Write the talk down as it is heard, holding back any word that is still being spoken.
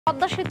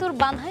পদ্মা সেতুর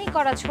বাঁধাই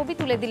করা ছবি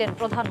তুলে দিলেন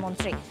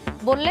প্রধানমন্ত্রী।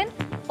 বললেন,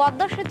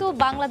 পদ্মা সেতু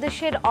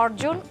বাংলাদেশের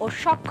অর্জন ও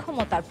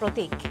সক্ষমতার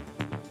প্রতীক।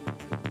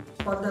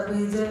 পদ্মা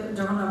ব্রিজে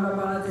যখন আমরা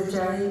বানাতে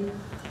চাই,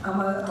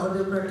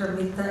 আমাদের উপর একটা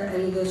মিথ্যা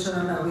অ্যালিগেশন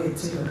আনা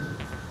হয়েছিল,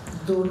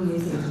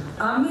 দুর্নীতি।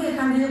 আমি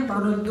এখানে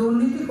কোনো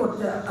দুর্নীতি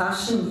করতে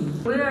আসিনি।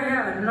 We are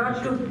here not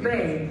to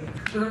pay.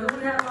 We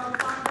have a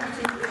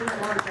partnership in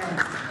all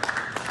banks.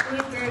 We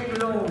take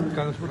loans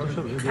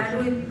and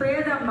we pay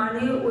the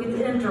money with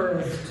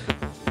interest.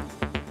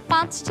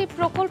 5টি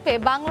প্রকল্পে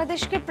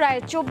বাংলাদেশকে প্রায়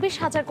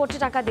 24,000 কোটি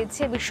টাকা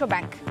দিচ্ছে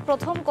বিশ্বব্যাংক।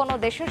 প্রথম কোন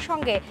দেশের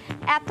সঙ্গে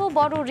এত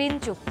বড় ঋণ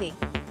চুক্তি।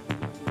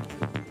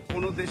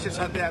 কোন দেশের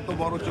সাথে এত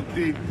বড়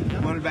চুক্তি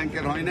ওয়ার্ল্ড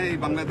ব্যাংকের হয় না। এই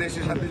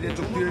বাংলাদেশের সাথে যে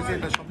চুক্তি হয়েছে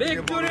এটা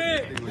সবথেকে বড়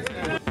চুক্তি।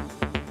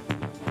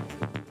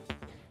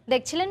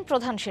 দেখছিলেন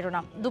প্রধান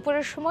শিরোনাম।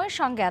 দুপুরের সময়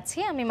সঙ্গে আছি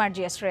আমি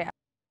মার্জিয়া শ্রেয়া।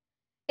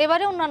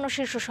 এবারে অন্যান্য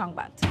শীর্ষ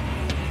সংবাদ।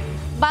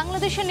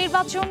 বাংলাদেশের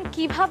নির্বাচন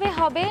কিভাবে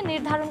হবে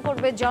নির্ধারণ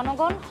করবে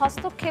জনগণ,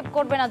 হস্তক্ষেপ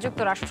করবে না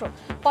যুক্তরাষ্ট্র।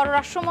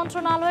 পররাষ্ট্র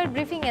মন্ত্রণালয়ের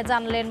ব্রিফিংয়ে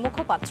জানালেন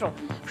মুখপাত্র।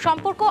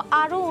 সম্পর্ক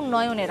আরও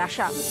উন্নয়নের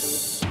আশা।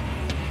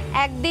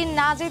 একদিন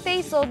না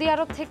যেতেই সৌদি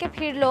আরব থেকে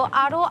ফিরল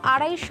আরও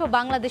 250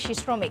 বাংলাদেশি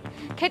শ্রমিক।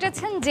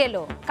 খেটেছেন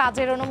জেলও।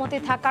 কাজের অনুমতি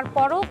থাকার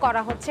পরও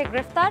করা হচ্ছে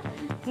গ্রেফতার।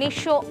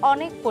 নিঃস্ব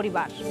অনেক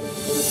পরিবার।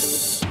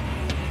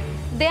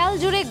 দেয়াল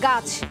জুড়ে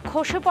গাছ,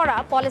 খসে পড়া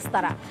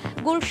পলেস্তারা।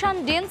 গুলশান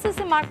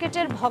ডিএনসিসি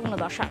মার্কেটের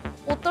ভগ্নদশা।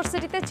 উত্তর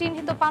সিটিতে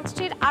চিহ্নিত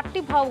 5টির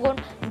 8টি ভবন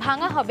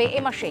ভাঙা হবে এ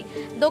মাসেই।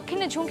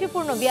 দক্ষিণে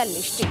ঝুঁকিপূর্ণ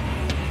 42টি।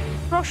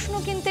 প্রশ্ন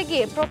কিনতে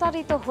গিয়ে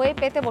প্রতারিত হয়ে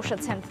পেতে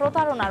বসেছেন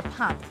প্রতারণার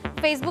ফাঁদ।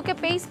 ফেসবুকে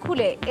পেজ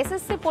খুলে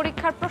এসএসসি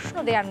পরীক্ষার প্রশ্ন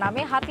দেওয়ার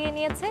নামে হাতিয়ে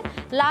নিয়েছে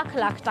লাখ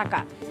লাখ টাকা।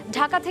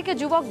 ঢাকা থেকে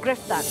যুবক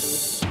গ্রেফতার।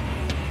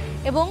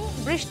 এবং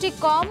বৃষ্টি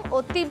কম ও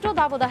তীব্র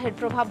দাবদাহের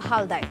প্রভাব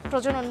হালদায়।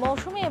 প্রজনন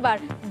মৌসুমে এবার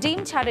ডিম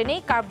ছাড়েনি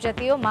কার্প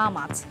জাতীয় মা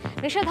মাছ।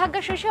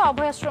 নিষেধাজ্ঞা শেষে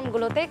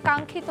অভয়াশ্রমগুলোতে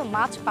কাঙ্ক্ষিত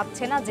মাছ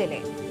পাচ্ছে না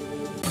জেলে।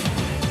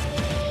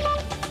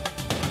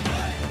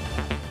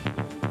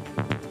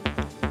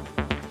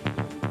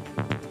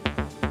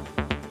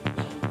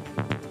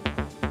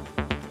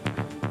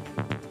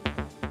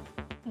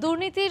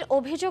 দুর্নীতির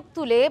অভিযোগ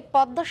তুলে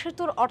পদ্মা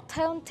সেতুর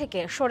অর্থায়ন থেকে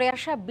সরে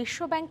আসা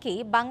বিশ্বব্যাংকই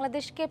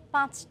বাংলাদেশকে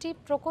 5টি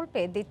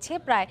প্রকল্পে দিচ্ছে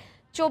প্রায়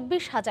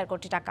 24,000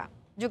 কোটি টাকা।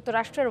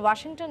 যুক্তরাষ্ট্রের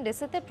ওয়াশিংটন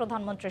ডিসিতে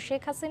প্রধানমন্ত্রী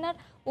শেখ হাসিনার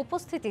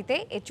উপস্থিতিতে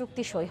এ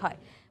চুক্তি সই হয়।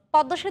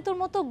 পদ্মা সেতুর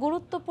মতো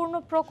গুরুত্বপূর্ণ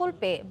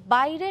প্রকল্পে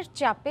বাইরের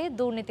চাপে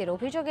দুর্নীতির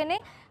অভিযোগ এনে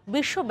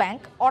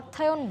বিশ্বব্যাংক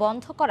অর্থায়ন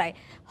বন্ধ করায়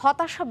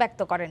হতাশা ব্যক্ত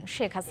করেন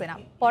শেখ হাসিনা।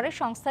 পরে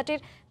সংস্থাটির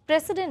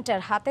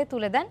প্রেসিডেন্টের হাতে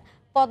তুলে দেন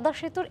পদ্মা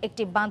সেতুর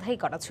একটি বাঁধাই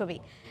করা ছবি।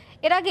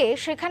 এর আগে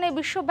সেখানে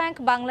বিশ্বব্যাংক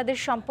বাংলাদেশ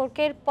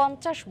সম্পর্কের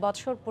 50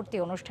 বছর পূর্তি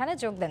অনুষ্ঠানে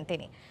যোগ দেন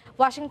তিনি।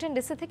 ওয়াশিংটন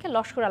ডিসি থেকে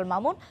লস্কর আল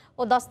মামুন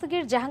ও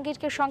দস্তগীর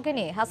জাহাঙ্গীরকে সঙ্গে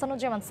নিয়ে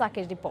হাসানুজ্জামান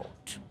সাকির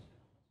রিপোর্ট।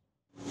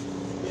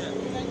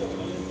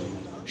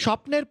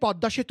 স্বপ্নের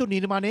পদ্মা সেতু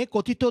নির্মাণে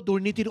কথিত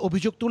দুর্নীতির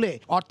অভিযোগ তুলে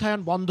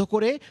অর্থায়ন বন্ধ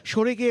করে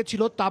সরে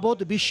গিয়েছিল তাবৎ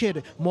বিশ্বের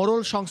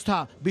মোড়ল সংস্থা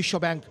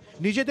বিশ্বব্যাংক।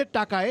 নিজেদের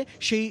টাকায়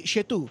সেই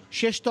সেতু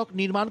শেষতক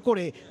নির্মাণ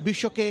করে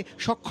বিশ্বকে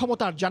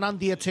সক্ষমতার জানান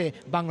দিয়েছে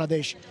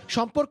বাংলাদেশ।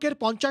 সম্পর্কের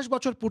 50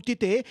 বছর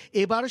পূর্তিতে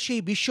এবার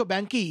সেই বিশ্ব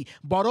ব্যাংকই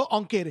বড়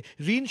অঙ্কের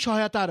ঋণ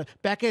সহায়তার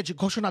প্যাকেজ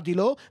ঘোষণা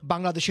দিল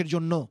বাংলাদেশের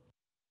জন্য।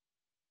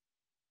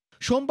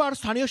 সোমবার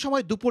স্থানীয়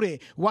সময় দুপুরে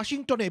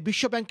ওয়াশিংটনে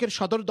বিশ্বব্যাংকের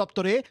সদর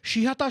দপ্তরে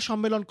সিহাতা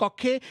সম্মেলন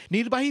কক্ষে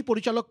নির্বাহী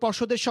পরিচালক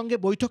পর্ষদের সঙ্গে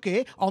বৈঠকে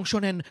অংশ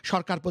নেন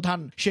সরকার প্রধান।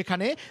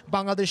 সেখানে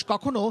বাংলাদেশ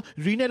কখনো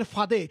ঋণের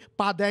ফাঁদে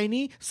পা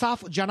দেয়নি সাফ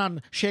জানান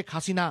শেখ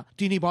হাসিনা।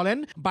 তিনি বলেন,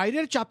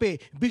 বাইরের চাপে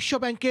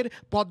বিশ্বব্যাংকের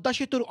পদ্মা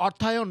সেতুর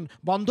অর্থায়ন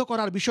বন্ধ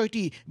করার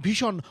বিষয়টি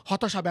ভীষণ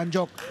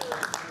হতাশাব্যঞ্জক।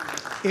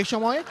 এ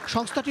সময়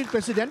সংস্থাটির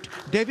প্রেসিডেন্ট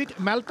ডেভিড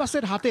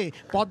ম্যালপাসের হাতে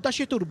পদ্মা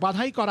সেতুর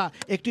বাঁধাই করা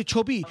একটি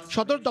ছবি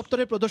সদর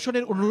দপ্তরে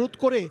প্রদর্শনের অনুরোধ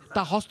করে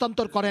তা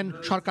হস্তান্তর করেন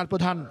সরকার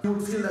প্রধান।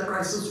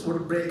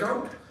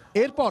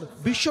 এরপর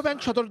বিশ্বব্যাংক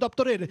সদর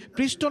দপ্তরের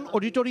প্রিস্টন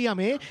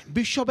অডিটোরিয়ামে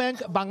বিশ্বব্যাংক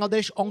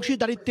বাংলাদেশ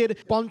অংশীদারিত্বের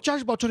 50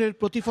 বছরের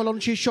প্রতিফলন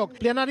শীর্ষক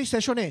প্লেনারি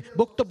সেশনে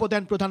বক্তব্য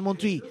দেন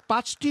প্রধানমন্ত্রী।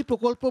 5টি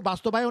প্রকল্প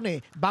বাস্তবায়নে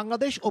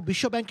বাংলাদেশ ও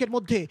বিশ্বব্যাংকের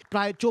মধ্যে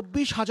প্রায়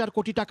 24,000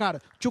 কোটি টাকার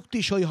চুক্তি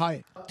সই হয়।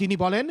 তিনি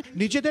বলেন,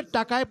 নিজেদের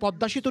টাকায়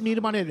পদ্মা সেতু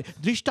নির্মাণের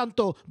দৃষ্টান্ত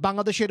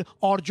বাংলাদেশের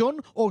অর্জন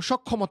ও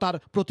সক্ষমতার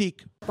প্রতীক।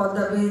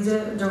 পদ্মা ব্রিজে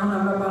যখন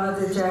আমরা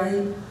বানাতে চাই,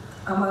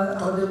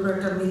 আমাদের উপর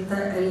একটা মিথ্যা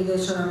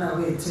অ্যালিগেশন আনা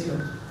হয়েছিল,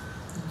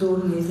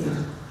 দুর্নীতি,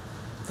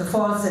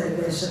 ফলস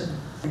অ্যালিগেশন।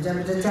 আমি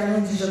একটা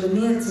চ্যালেঞ্জ হিসেবে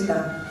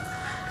নিয়েছিলাম,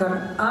 কারণ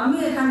আমি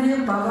এখানে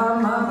বাবা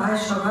মা ভাই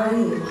সবাই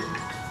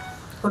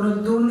কোনো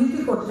দুর্নীতি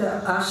করতে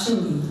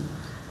আসিনি,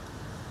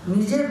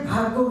 নিজের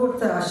ভাগ্য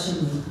করতে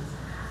আসিনি।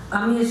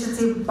 আমি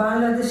এসেছি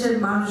বাংলাদেশের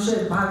মানুষের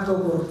ভাগ্য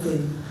করতে,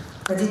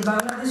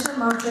 বাংলাদেশের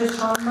মানুষের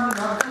সম্মান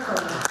রক্ষা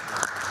করা।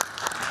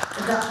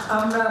 এটা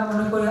আমরা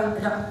মনে করি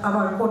এটা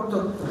আমার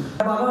কর্তব্য।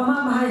 বাবা মা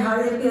ভাই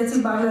হারিয়ে পেয়েছি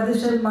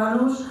বাংলাদেশের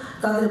মানুষ,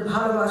 তাদের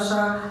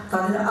ভালোবাসা,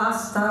 তাদের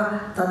আস্থা,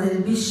 তাদের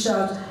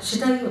বিশ্বাস,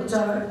 সেটাই হচ্ছে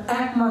আমার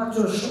একমাত্র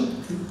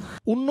শক্তি।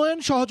 উন্নয়ন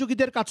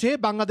সহযোগীদের কাছে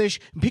বাংলাদেশ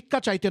ভিক্ষা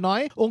চাইতে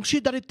নয়,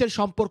 অংশীদারিত্বের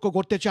সম্পর্ক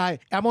গড়তে চায়,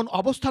 এমন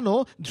অবস্থানও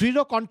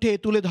দৃঢ় কণ্ঠে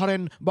তুলে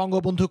ধরেন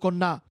বঙ্গবন্ধু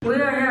কন্যা। We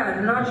are here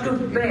not to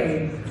beg.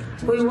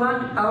 We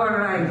want our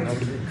rights.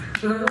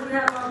 Because we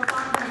have a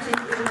partnership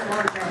in the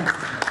World Bank.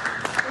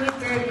 We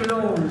take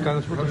loans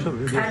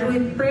and we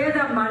pay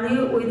the money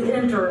with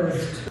interest.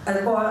 I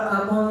call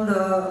upon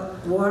the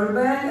World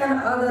Bank and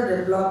other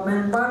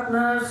development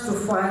partners to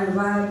find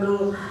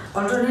viable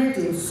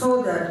alternatives so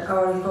that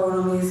our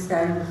economies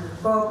can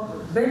cope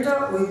better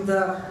with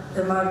the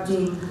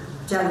emerging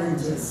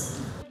challenges.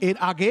 এর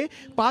আগে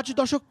 5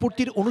 দশক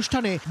পূর্তির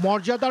অনুষ্ঠানে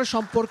মর্যাদার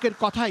সম্পর্কের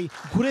কথাই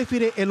ঘুরে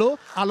ফিরে এলো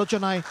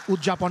আলোচনায়,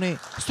 উদযাপনে।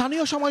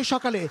 স্থানীয় সময়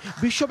সকালে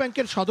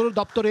বিশ্বব্যাংকের সদর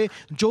দপ্তরে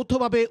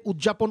যৌথভাবে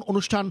উদযাপন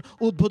অনুষ্ঠান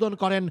উদ্বোধন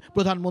করেন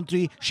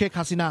প্রধানমন্ত্রী শেখ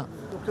হাসিনা।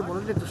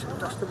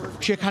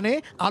 সেখানে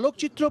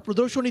আলোকচিত্র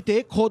প্রদর্শনীতে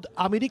খোদ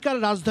আমেরিকার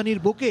রাজধানীর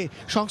বুকে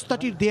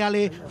সংস্থাটির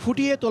দেয়ালে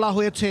ফুটিয়ে তোলা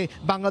হয়েছে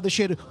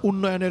বাংলাদেশের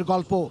উন্নয়নের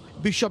গল্প।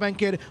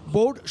 বিশ্বব্যাংকের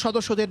বোর্ড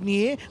সদস্যদের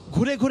নিয়ে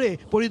ঘুরে ঘুরে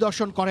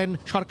পরিদর্শন করেন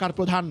সরকার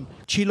প্রধান।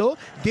 ছিল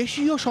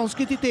দেশীয়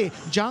সংস্কৃতিতে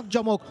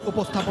জাঁকজমক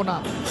উপস্থাপনা।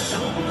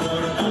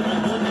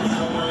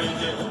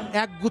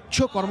 একগুচ্ছ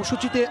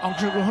কর্মসূচিতে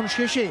অংশগ্রহণ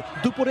শেষে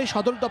দুপুরে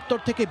সদর দপ্তর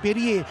থেকে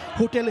বেরিয়ে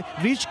হোটেল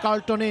রিচ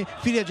কার্লটনে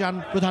ফিরে যান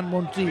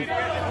প্রধানমন্ত্রী।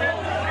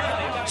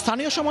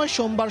 স্থানীয় সময়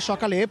সোমবার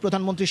সকালে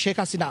প্রধানমন্ত্রী শেখ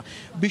হাসিনা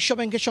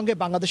বিশ্বব্যাংকের সঙ্গে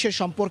বাংলাদেশের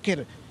সম্পর্কের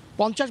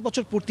 50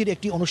 বছর পূর্তির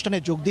একটি অনুষ্ঠানে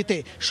যোগ দিতে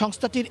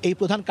সংস্থাটির এই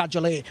প্রধান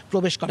কার্যালয়ে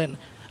প্রবেশ করেন।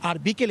 আর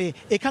বিকেলে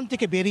এখান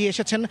থেকে বেরিয়ে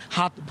এসেছেন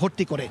হাত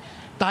ভর্তি করে।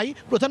 তাই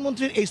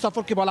প্রধানমন্ত্রীর এই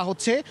সফরকে বলা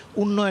হচ্ছে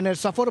উন্নয়নের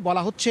সফর,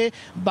 বলা হচ্ছে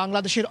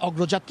বাংলাদেশের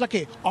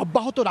অগ্রযাত্রাকে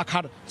অব্যাহত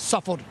রাখার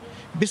সফর।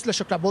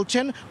 বিশ্লেষকরা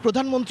বলছেন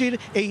প্রধানমন্ত্রীর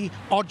এই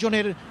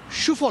অর্জনের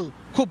সুফল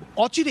খুব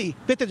অচিরেই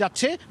পেতে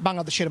যাচ্ছে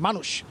বাংলাদেশের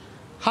মানুষ।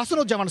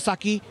 হাসানুজ্জামান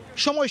সাকি,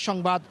 সময়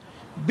সংবাদ,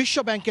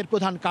 বিশ্বব্যাংকের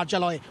প্রধান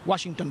কার্যালয়,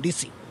 ওয়াশিংটন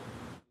ডিসি।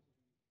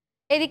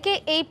 এদিকে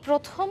এই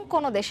প্রথম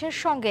কোনো দেশের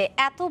সঙ্গে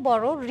এত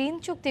বড় ঋণ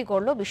চুক্তি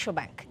করল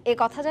বিশ্বব্যাংক। এ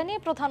কথা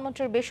জানিয়ে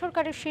প্রধানমন্ত্রীর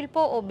বেসরকারি শিল্প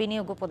ও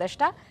বিনিয়োগ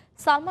উপদেষ্টা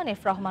সালমান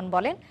এফ রহমান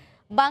বলেন,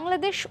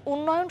 বাংলাদেশ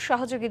উন্নয়ন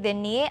সহযোগীদের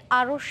নিয়ে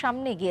আরও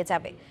সামনে এগিয়ে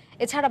যাবে।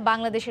 এছাড়া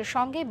বাংলাদেশের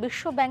সঙ্গে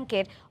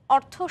বিশ্বব্যাংকের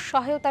অর্থ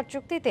সহায়তার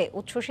চুক্তিতে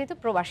উচ্ছ্বসিত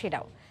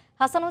প্রবাসীরাও।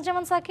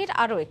 হাসানুজ্জামান সাকির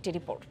আরও একটি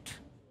রিপোর্ট।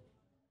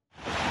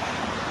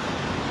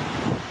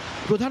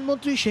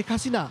 প্রধানমন্ত্রী শেখ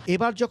হাসিনা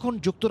এবার যখন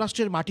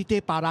যুক্তরাষ্ট্রের মাটিতে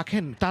পা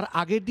রাখেন, তার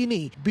আগের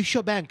দিনই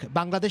বিশ্বব্যাংক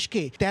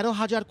বাংলাদেশকে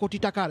 13,000 কোটি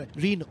টাকার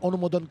ঋণ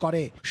অনুমোদন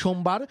করে।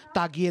 সোমবার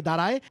তা গিয়ে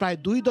দাঁড়ায় প্রায়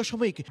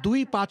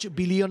 2.25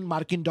 বিলিয়ন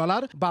মার্কিন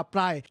ডলার বা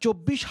প্রায়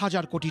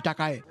 24,000 কোটি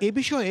টাকায়। এ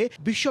বিষয়ে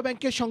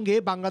বিশ্বব্যাংকের সঙ্গে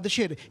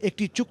বাংলাদেশের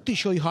একটি চুক্তি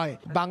সই হয়।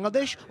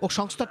 বাংলাদেশ ও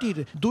সংস্থাটির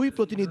 2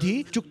 প্রতিনিধি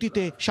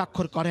চুক্তিতে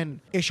স্বাক্ষর করেন।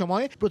 এ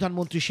সময়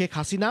প্রধানমন্ত্রী শেখ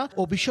হাসিনা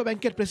ও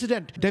বিশ্বব্যাংকের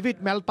প্রেসিডেন্ট ডেভিড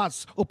ম্যালপাস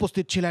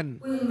উপস্থিত ছিলেন।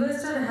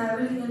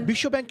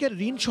 বিশ্বব্যাংকের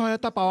ঋণ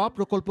সহায়তা পাওয়া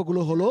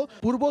প্রকল্পগুলো হলো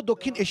পূর্ব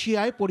দক্ষিণ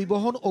এশিয়ায়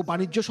পরিবহন ও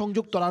বাণিজ্য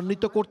সংযোগ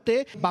ত্বরান্বিত করতে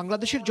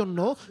বাংলাদেশের জন্য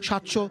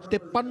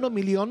 753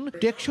 মিলিয়ন,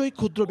 টেকসই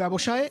ক্ষুদ্র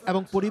ব্যবসায়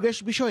এবং পরিবেশ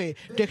বিষয়ে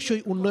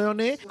টেকসই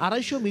উন্নয়নে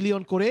 250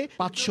 মিলিয়ন করে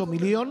 500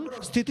 মিলিয়ন,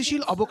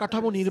 স্থিতিশীল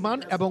অবকাঠামো নির্মাণ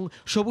এবং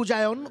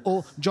সবুজায়ন ও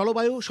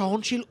জলবায়ু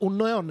সহনশীল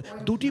উন্নয়ন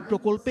 2টি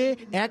প্রকল্পে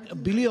 1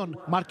 বিলিয়ন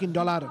মার্কিন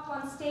ডলার।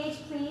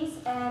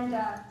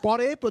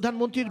 পরে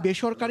প্রধানমন্ত্রীর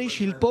বেসরকারি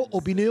শিল্প ও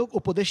বিনিয়োগ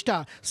উপদেষ্টা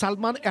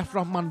সালমান এফ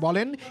রহমান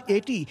বলেন,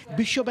 এটি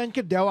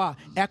বিশ্বব্যাংকের দেওয়া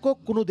একক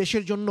কোনো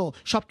দেশের জন্য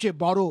সবচেয়ে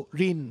বড়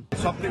ঋণ।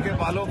 সবথেকে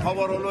ভালো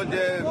খবর হলো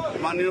যে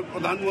মাননীয়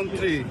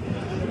প্রধানমন্ত্রী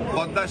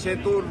পদ্মা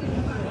সেতুর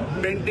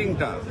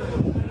পেন্টিংটা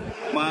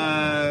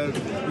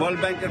ওয়ার্ল্ড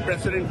ব্যাংকের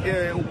প্রেসিডেন্টকে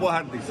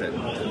উপহার দিচ্ছেন।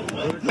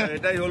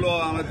 এটাই হলো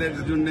আমাদের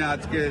জন্য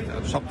আজকে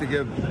সব থেকে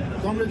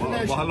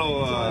ভালো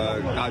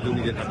কাজ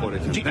উনি যেটা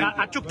করেছেন।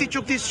 চুক্তি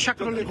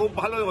খুব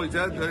ভালো হয়েছে,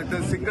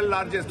 সিঙ্গেল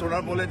লার্জেস্ট। ওরা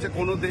বলেছে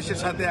কোনো দেশের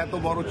সাথে এত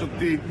বড়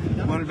চুক্তি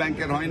ওয়ার্ল্ড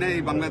ব্যাংকের হয় না।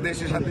 এই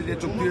বাংলাদেশের সাথে যে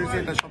চুক্তি হয়েছে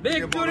এটা সব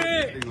থেকে বড়।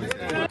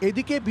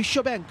 এদিকে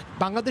বিশ্বব্যাংক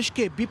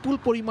বাংলাদেশকে বিপুল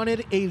পরিমাণের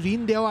এই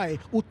ঋণ দেওয়ায়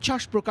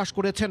উচ্ছ্বাস প্রকাশ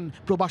করেছেন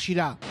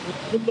প্রবাসীরা।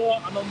 উৎফুল্ল,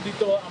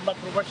 আনন্দিত আমরা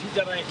প্রবাসী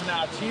যারা এখানে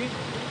আছি।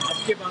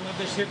 আজকে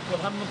বাংলাদেশের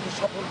প্রধানমন্ত্রী,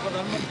 সফল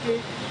প্রধানমন্ত্রী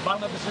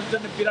বাংলাদেশের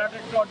জন্য বিরাট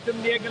একটা অর্জন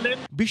নিয়ে গেলেন।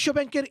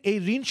 বিশ্বব্যাংকের এই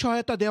ঋণ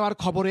সহায়তা দেওয়ার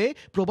খবরে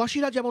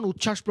প্রবাসীরা যেমন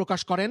উচ্ছ্বাস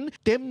প্রকাশ করেন,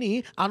 তেমনি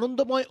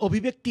আনন্দময়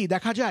অভিব্যক্তি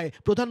দেখা যায়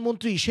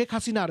প্রধানমন্ত্রী শেখ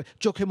হাসিনার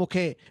চোখে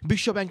মুখে।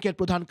 বিশ্বব্যাংকের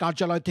প্রধান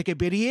কার্যালয় থেকে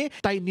বেরিয়ে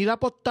তাই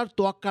নিরাপত্তার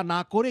তোয়াক্কা না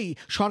করেই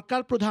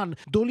সরকার প্রধান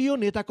দলীয়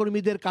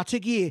নেতাকর্মীদের কাছে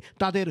গিয়ে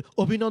তাদের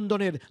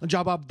অভিনন্দনের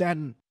জবাব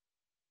দেন।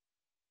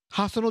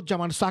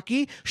 হাসানুজ্জামান সাকি,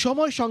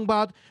 সময়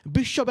সংবাদ,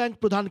 বিশ্বব্যাংক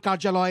প্রধান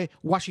কার্যালয়,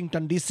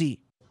 ওয়াশিংটন ডিসি।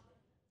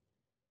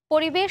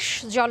 পরিবেশ,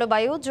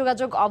 জলবায়ু,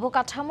 যোগাযোগ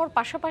অবকাঠামোর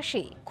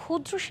পাশাপাশি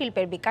ক্ষুদ্র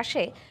শিল্পের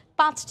বিকাশে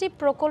 5টি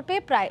প্রকল্পে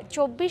প্রায়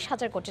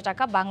 24,000 কোটি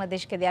টাকা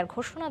বাংলাদেশকে দেওয়ার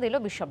ঘোষণা দিল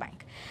বিশ্বব্যাংক।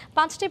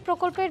 5টি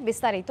প্রকল্পের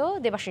বিস্তারিত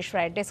দেবাশিস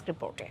রায়ের ডেস্ক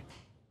রিপোর্টে।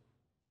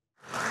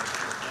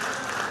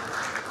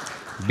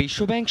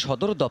 বিশ্বব্যাংক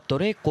সদর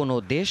দপ্তরে কোনো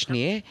দেশ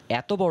নিয়ে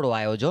এত বড়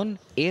আয়োজন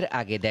এর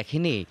আগে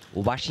দেখেনি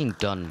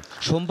ওয়াশিংটন।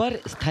 সোমবার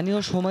স্থানীয়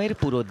সময়ের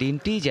পুরো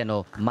দিনটি যেন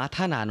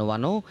মাথা না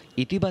নোয়ানো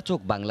ইতিবাচক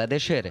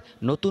বাংলাদেশের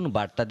নতুন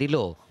বার্তা দিল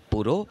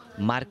পুরো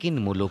মার্কিন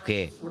মুলুকে।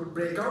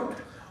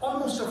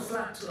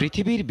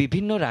 পৃথিবীর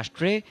বিভিন্ন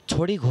রাষ্ট্রে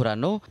ছড়ি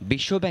ঘোরানো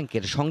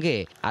বিশ্বব্যাংকের সঙ্গে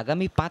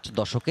আগামী 5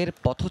 দশকের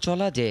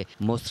পথচলা যে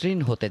মসৃণ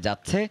হতে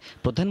যাচ্ছে,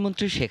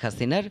 প্রধানমন্ত্রী শেখ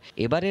হাসিনার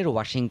এবারের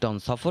ওয়াশিংটন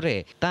সফরে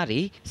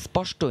তারই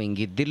স্পষ্ট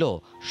ইঙ্গিত দিল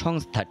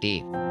সংস্থাটি।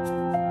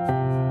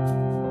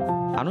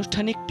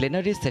 আনুষ্ঠানিক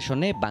প্লেনারি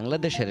সেশনে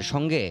বাংলাদেশের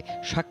সঙ্গে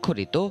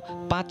স্বাক্ষরিত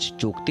 5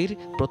 চুক্তির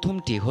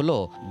প্রথমটি হল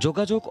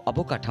যোগাযোগ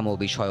অবকাঠামো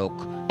বিষয়ক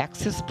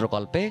অ্যাক্সেস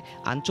প্রকল্পে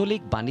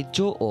আঞ্চলিক বাণিজ্য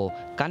ও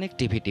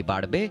কানেক্টিভিটি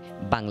বাড়বে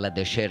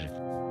বাংলাদেশের।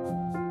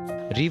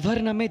 রিভার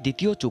নামে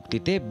দ্বিতীয়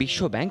চুক্তিতে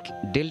বিশ্বব্যাংক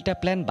ডেল্টা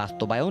প্ল্যান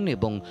বাস্তবায়ন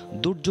এবং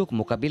দুর্যোগ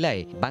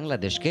মোকাবিলায়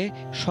বাংলাদেশকে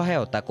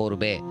সহায়তা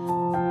করবে।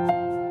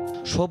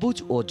 সবুজ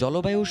ও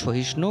জলবায়ু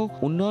সহিষ্ণু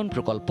উন্নয়ন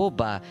প্রকল্প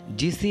বা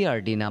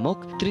জিসিআরডি নামক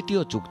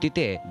তৃতীয়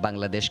চুক্তিতে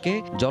বাংলাদেশকে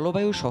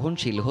জলবায়ু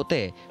সহনশীল হতে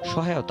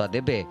সহায়তা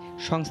দেবে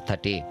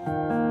সংস্থাটি।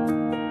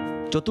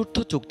 চতুর্থ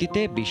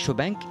চুক্তিতে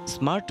বিশ্বব্যাংক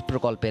স্মার্ট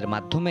প্রকল্পের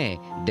মাধ্যমে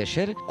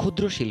দেশের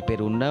ক্ষুদ্র শিল্পের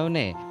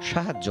উন্নয়নে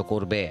সাহায্য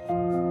করবে।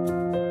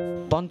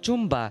 পঞ্চম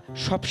বা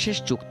সবশেষ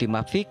চুক্তি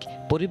মাফিক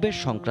পরিবেশ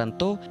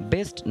সংক্রান্ত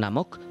বেস্ট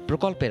নামক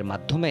প্রকল্পের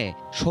মাধ্যমে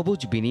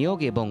সবুজ বিনিয়োগ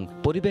এবং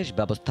পরিবেশ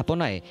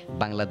ব্যবস্থাপনায়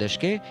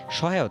বাংলাদেশকে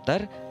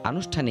সহায়তার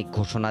আনুষ্ঠানিক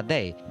ঘোষণা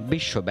দেয়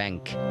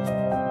বিশ্বব্যাংক।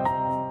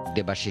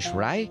 দেবাশিস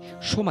রায়,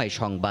 সময়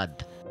সংবাদ।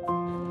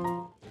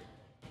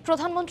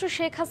 প্রধানমন্ত্রী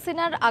শেখ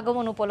হাসিনার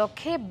আগমন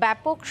উপলক্ষে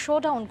ব্যাপক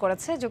শোডাউন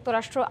করেছে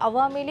যুক্তরাষ্ট্র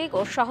আওয়ামী লীগ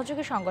ও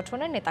সহযোগী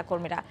সংগঠনের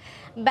নেতাকর্মীরা।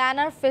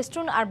 ব্যানার,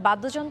 ফেস্টুন আর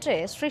বাদ্যযন্ত্রে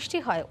সৃষ্টি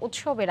হয়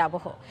উৎসবের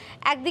আবহ।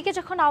 একদিকে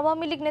যখন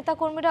আওয়ামী লীগ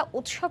নেতাকর্মীরা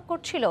উৎসব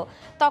করছিল,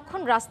 তখন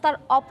রাস্তার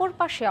অপর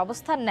পাশে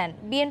অবস্থান নেন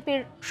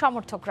বিএনপির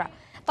সমর্থকরা।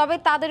 তবে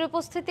তাদের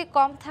উপস্থিতি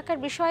কম থাকার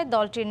বিষয়ে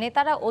দলটির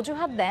নেতারা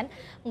অজুহাত দেন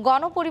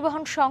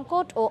গণপরিবহন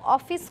সংকট ও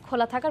অফিস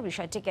খোলা থাকার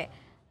বিষয়টিকে।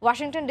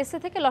 ওয়াশিংটন ডিসি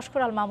থেকে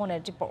লস্কর আল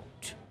মামুনের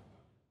রিপোর্ট।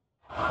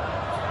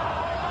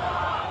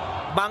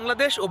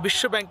 বাংলাদেশ ও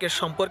বিশ্বব্যাংকের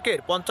সম্পর্কের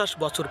 50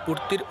 বছর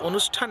পূর্তির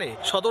অনুষ্ঠানে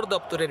সদর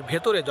দপ্তরের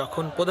ভেতরে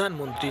যখন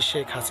প্রধানমন্ত্রী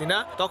শেখ হাসিনা,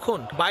 তখন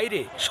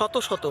বাইরে শত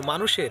শত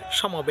মানুষের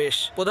সমাবেশ।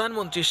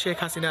 প্রধানমন্ত্রী শেখ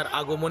হাসিনার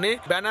আগমনে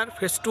ব্যানার,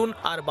 ফেস্টুন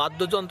আর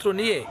বাদ্যযন্ত্র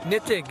নিয়ে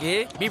নেচে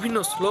গেয়ে বিভিন্ন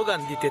স্লোগান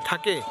দিতে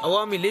থাকে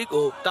আওয়ামী লীগ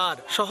ও তার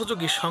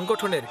সহযোগী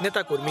সংগঠনের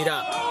নেতাকর্মীরা।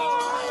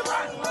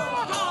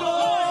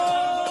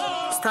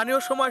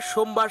 স্থানীয় সময়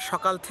সোমবার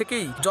সকাল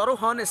থেকেই জড়ো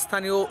হন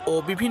স্থানীয় ও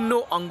বিভিন্ন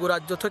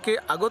অঙ্গরাজ্য থেকে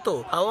আগত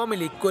আওয়ামী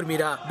লীগ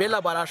কর্মীরা। বেলা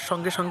বাড়ার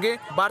সঙ্গে সঙ্গে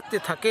বাড়তে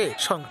থাকে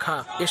সংখ্যা।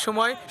 এ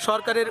সময়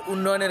সরকারের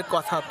উন্নয়নের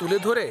কথা তুলে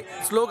ধরে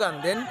স্লোগান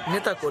দেন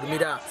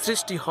নেতাকর্মীরা।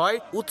 সৃষ্টি হয়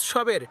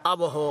উৎসবের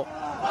আবহ।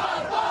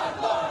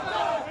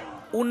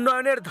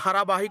 উন্নয়নের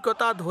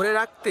ধারাবাহিকতা ধরে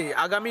রাখতে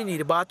আগামী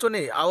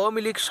নির্বাচনে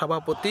আওয়ামী লীগ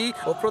সভাপতি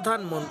ও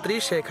প্রধানমন্ত্রী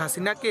শেখ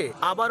হাসিনাকে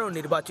আবারও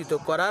নির্বাচিত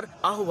করার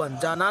আহ্বান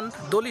জানান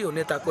দলীয়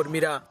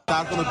নেতাকর্মীরা।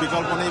 তার কোনো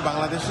বিকল্প নেই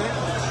বাংলাদেশে,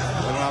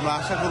 এবং আমরা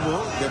আশা করব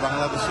যে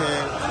বাংলাদেশে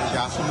যে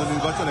আসন্ন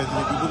নির্বাচনে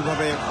তিনি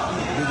বিপুলভাবে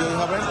বিজয়ী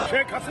হবেন।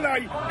 শেখ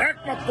হাসিনাই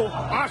একমাত্র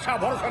আশা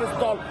ভরসার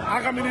স্থল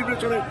আগামী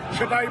নির্বাচনে,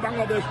 সেটাই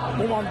বাংলাদেশ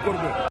প্রমাণ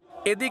করবে।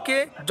 এদিকে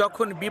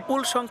যখন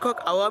বিপুল সংখ্যক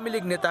আওয়ামী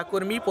লীগ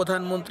নেতাকর্মী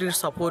প্রধানমন্ত্রীর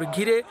সফর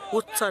ঘিরে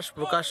উচ্ছ্বাস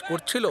প্রকাশ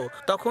করছিল,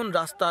 তখন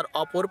রাস্তার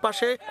অপর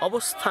পাশে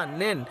অবস্থান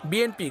নেন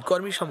বিএনপি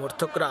কর্মী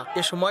সমর্থকরা।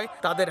 এ সময়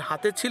তাদের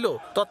হাতে ছিল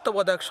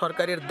তত্ত্বাবধায়ক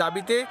সরকারের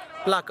দাবিতে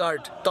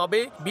প্লাকার্ড।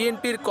 তবে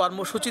বিএনপির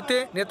কর্মসূচিতে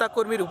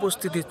নেতাকর্মীর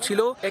উপস্থিতি ছিল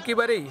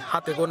একেবারেই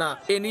হাতে গোনা।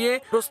 এ নিয়ে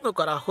প্রশ্ন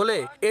করা হলে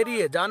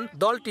এড়িয়ে যান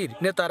দলটির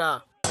নেতারা।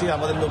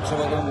 আমাদের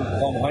লোকসভা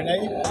কম হয়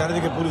নাই,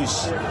 চারিদিকে পুলিশ।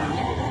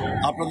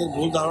 আপনাদের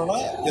ভুল ধারণা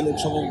যে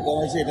লোকসভা কম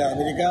হয়েছে, এটা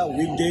আমেরিকা।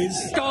 উইকডেজ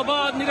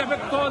অবাধ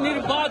নিরপেক্ষ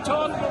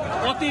নির্বাচন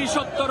অতি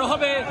সত্বর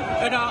হবে,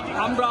 এটা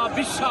আমরা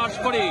বিশ্বাস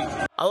করি।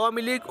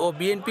 আওয়ামী লীগ ও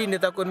বিএনপি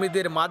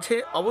নেতাকর্মীদের মাঝে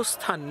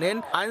অবস্থান নেন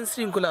আইন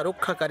শৃঙ্খলা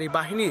রক্ষাকারী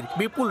বাহিনীর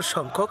বিপুল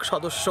সংখ্যক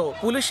সদস্য।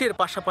 পুলিশের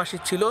পাশাপাশি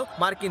ছিল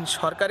মার্কিন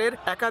সরকারের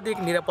একাধিক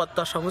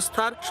নিরাপত্তা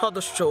সংস্থার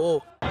সদস্যও।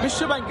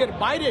 বিশ্বব্যাংকের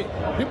বাইরে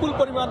বিপুল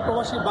পরিমাণ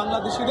প্রবাসী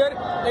বাংলাদেশিদের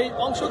এই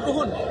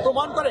অংশগ্রহণ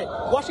প্রমাণ করে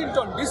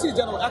ওয়াশিংটন ডিসি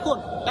যেন এখন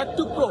এক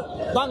টুকরো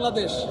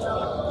বাংলাদেশ।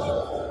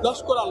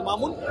 লস্কর আল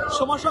মামুন,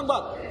 সময়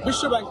সংবাদ,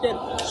 বিশ্বব্যাংকের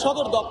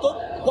সদর দপ্তর,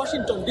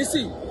 ওয়াশিংটন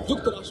ডিসি,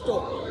 যুক্তরাষ্ট্র।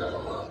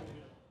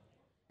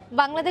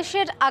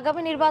 বাংলাদেশের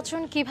আগামী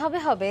নির্বাচন কিভাবে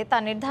হবে তা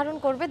নির্ধারণ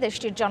করবে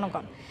দেশটির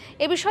জনগণ।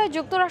 এ বিষয়ে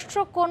যুক্তরাষ্ট্র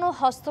কোনো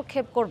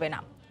হস্তক্ষেপ করবে না।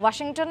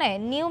 ওয়াশিংটনে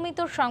নিয়মিত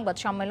সংবাদ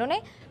সম্মেলনে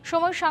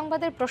সময়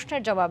সংবাদের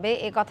প্রশ্নের জবাবে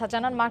এ কথা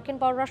জানান মার্কিন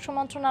পররাষ্ট্র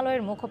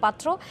মন্ত্রণালয়ের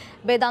মুখপাত্র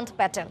বেদান্ত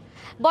প্যাটেল।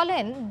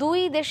 বলেন, দুই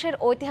দেশের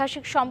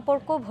ঐতিহাসিক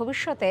সম্পর্ক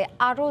ভবিষ্যতে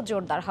আরও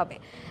জোরদার হবে।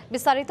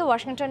 বিস্তারিত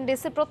ওয়াশিংটন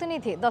ডিসি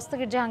প্রতিনিধি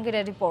দস্তগীর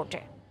জাহাঙ্গীরের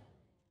রিপোর্টে।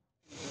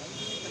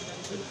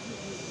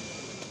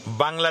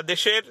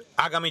 বাংলাদেশের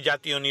আগামী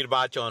জাতীয়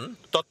নির্বাচন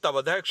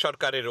তত্ত্বাবধায়ক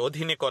সরকারের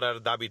অধীনে করার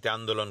দাবিতে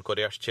আন্দোলন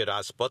করে আসছে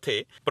রাজপথে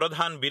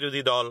প্রধান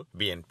বিরোধী দল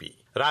বিএনপি।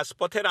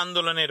 রাজপথের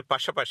আন্দোলনের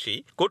পাশাপাশি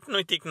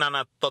কূটনৈতিক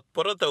নানা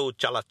তৎপরতাও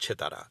চালাচ্ছে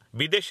তারা।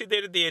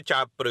 বিদেশিদের দিয়ে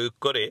চাপ প্রয়োগ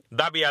করে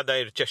দাবি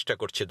আদায়ের চেষ্টা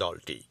করছে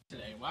দলটি।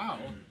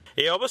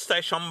 এই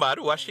অবস্থায় সোমবার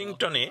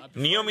ওয়াশিংটনে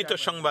নিয়মিত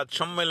সংবাদ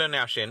সম্মেলনে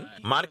আসেন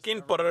মার্কিন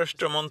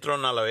পররাষ্ট্র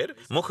মন্ত্রণালয়ের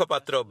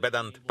মুখপাত্র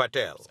বেদান্ত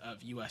প্যাটেল।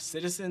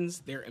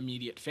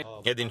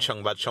 এদিন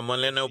সংবাদ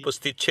সম্মেলনে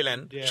উপস্থিত ছিলেন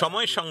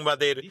সময়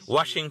সংবাদের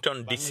ওয়াশিংটন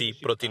ডিসি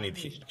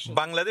প্রতিনিধি।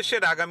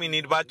 বাংলাদেশের আগামী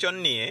নির্বাচন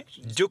নিয়ে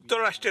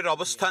যুক্তরাষ্ট্রের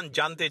অবস্থান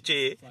জানতে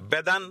চেয়ে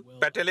বেদান্ত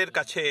প্যাটেলের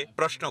কাছে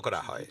প্রশ্ন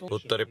করা হয়।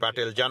 উত্তরে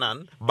প্যাটেল জানান,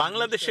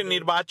 বাংলাদেশের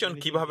নির্বাচন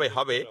কিভাবে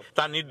হবে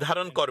তা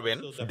নির্ধারণ করবেন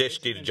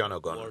দেশটির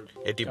জনগণ।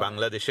 এটি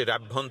বাংলাদেশের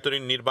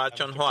আভ্যন্তরীণ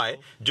নির্বাচন হওয়ায়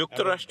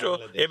যুক্তরাষ্ট্র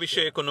এ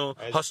বিষয়ে কোনো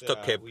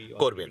হস্তক্ষেপ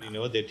করবে না।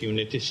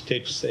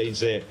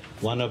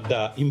 One of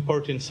the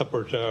important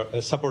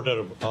supporter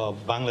of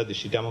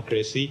Bangladeshi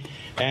democracy,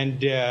 and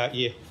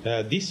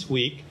this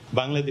week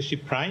Bangladeshi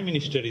Prime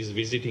Minister is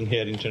visiting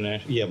here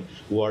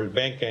World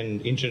Bank and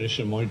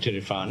International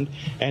Monetary Fund,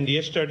 and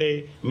yesterday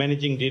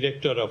Managing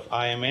Director of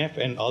IMF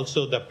and also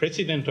the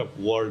President of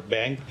World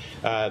Bank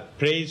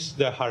praised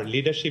her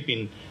leadership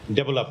in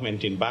development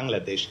in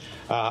Bangladesh.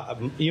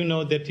 You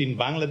know that in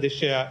Bangladesh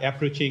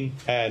approaching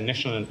a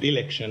national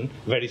election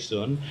very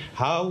soon.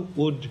 How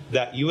would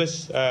the US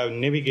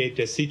navigate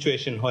a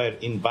situation where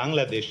in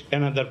Bangladesh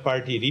another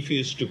party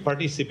refused to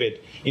participate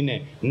in a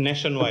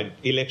nationwide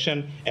election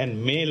and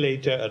may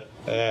later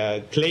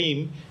claim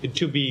it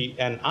to be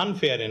an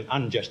unfair and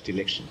unjust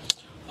election?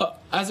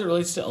 As it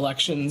relates to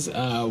elections,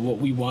 what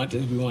we want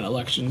is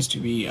elections to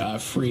be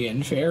free and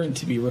fair and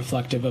to be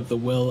reflective of the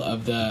will of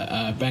the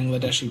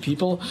Bangladeshi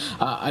people.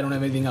 I don't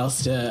have anything else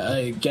to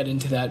get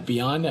into that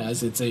beyond, as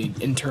it's a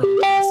internal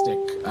domestic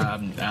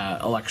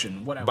election.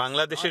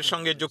 বাংলাদেশের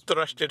সঙ্গে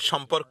যুক্তরাষ্ট্রের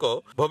সম্পর্ক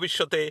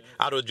ভবিষ্যতে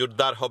আরো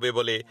জোরদার হবে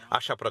বলে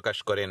আশা প্রকাশ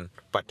করেন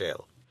Patel.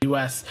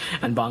 US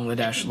and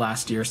Bangladesh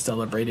last year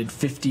celebrated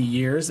 50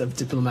 years of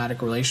diplomatic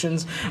relations,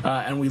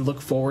 and we look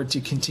forward to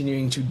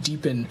continuing to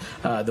deepen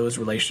those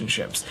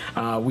relationships.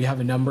 We have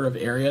a number of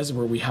areas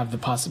where we have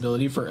the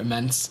possibility for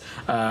immense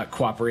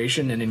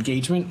cooperation and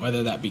engagement,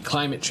 whether that be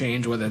climate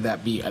change, whether that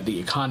be the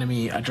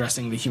economy,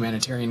 addressing the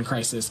humanitarian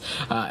crisis,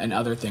 and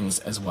other things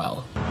as well.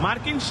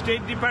 মার্কিন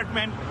state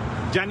department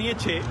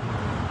জানিয়েছে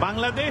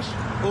বাংলাদেশ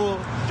ও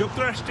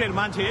যুক্তরাষ্ট্রের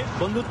মাঝে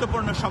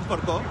বন্ধুত্বপূর্ণ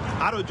সম্পর্ক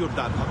আরো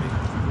জোরদার হবে।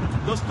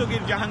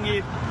 দস্তগীর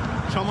জাহাঙ্গীর,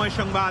 সময়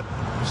সংবাদ,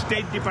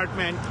 state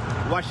department,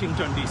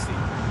 Washington DC.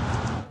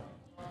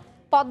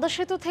 Padma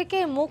সেতু থেকে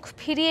মুখ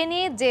ফিরিয়ে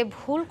নিয়ে যে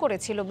ভুল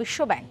করেছিল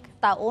বিশ্বব্যাংক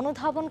তা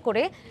অনুধাবন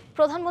করে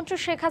প্রধানমন্ত্রী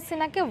শেখ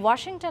হাসিনাকে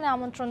ওয়াশিংটনে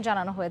আমন্ত্রণ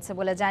জানানো হয়েছে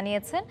বলে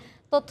জানিয়েছেন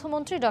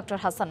তথ্যমন্ত্রী ডক্টর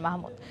হাসান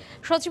মাহমুদ।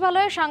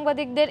 সচিবালয়ে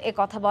সাংবাদিকদের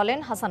কথা বলেন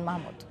হাসান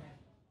মাহমুদ।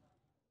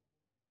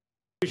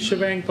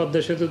 বিশ্বব্যাংক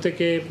পদ্মা সেতু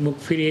থেকে মুখ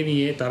ফিরিয়ে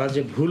নিয়ে তারা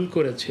যে ভুল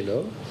করেছিল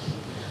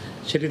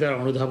সেটি তারা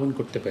অনুধাবন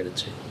করতে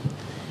পেরেছে।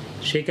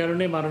 সেই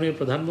কারণে মাননীয়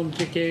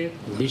প্রধানমন্ত্রীকে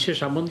বিশেষ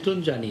আমন্ত্রণ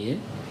জানিয়ে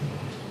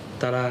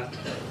তারা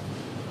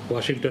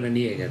ওয়াশিংটনে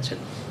নিয়ে গেছেন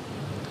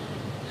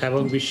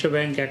এবং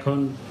বিশ্বব্যাংক এখন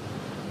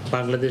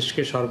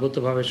বাংলাদেশকে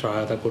সর্বতোভাবে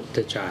সহায়তা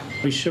করতে চায়।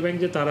 বিশ্বব্যাংক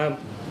যে তারা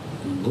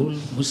ভুল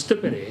বুঝতে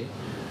পেরে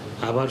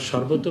আবার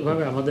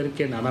সর্বতোভাবে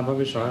আমাদেরকে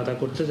নানাভাবে সহায়তা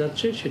করতে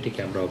যাচ্ছে, সেটিকে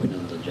আমরা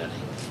অভিনন্দন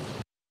জানাই।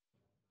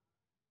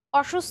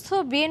 অসুস্থ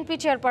বিএনপি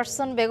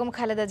চেয়ারপারসন বেগম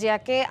খালেদা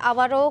জিয়াকে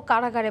আবারও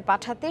কারাগারে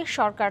পাঠাতে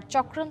সরকার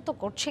চক্রান্ত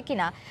করছে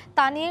কিনা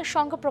তা নিয়ে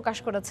শঙ্কা প্রকাশ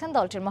করেছেন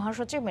দলটির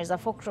মহাসচিব মির্জা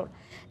ফখরুল।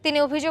 তিনি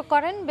অভিযোগ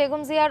করেন,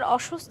 বেগম জিয়ার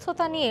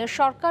অসুস্থতা নিয়ে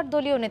সরকার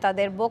দলীয়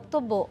নেতাদের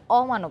বক্তব্য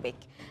অমানবিক।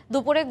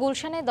 দুপুরে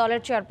গুলশানে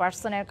দলের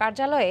চেয়ারপারসনের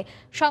কার্যালয়ে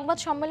সংবাদ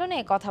সম্মেলনে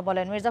কথা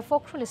বলেন মির্জা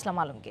ফখরুল ইসলাম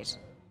আলমগীর।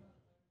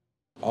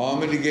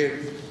 আওয়ামী লীগের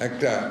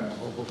একটা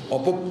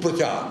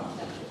অপপ্রচার,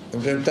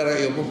 তারা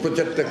এই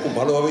অপপ্রচারটা খুব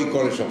ভালোভাবেই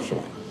করে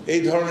সবসময়।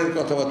 এই ধরনের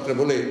কথাবার্তা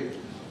বলে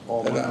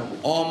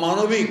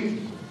অমানবিক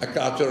একটা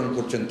আচরণ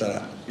করছেন তারা।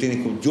 তিনি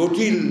খুব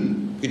জটিল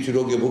কিছু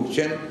রোগে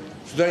ভুগছেন,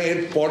 সুতরাং এর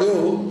পরেও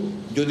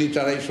যদি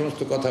তারা এই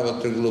সমস্ত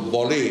কথাবার্তাগুলো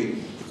বলে,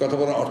 কথা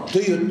বলার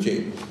অর্থই হচ্ছে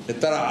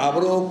তারা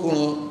আবারও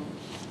কোনো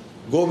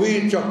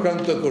গভীর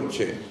চক্রান্ত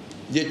করছে,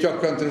 যে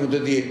চক্রান্তের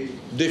মধ্যে দিয়ে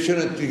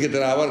দেশনেত্রীকে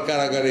তারা আবার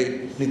কারাগারে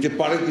নিতে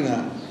পারে কিনা,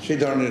 সেই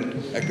ধরনের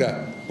একটা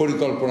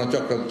পরিকল্পনা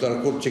চক্রান্ত তারা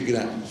করছে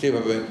কিনা,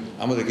 সেভাবে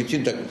আমাদেরকে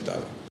চিন্তা করতে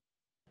হবে।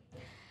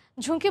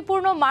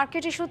 ঝুঁকিপূর্ণ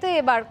মার্কেট ইস্যুতে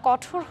এবার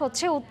কঠোর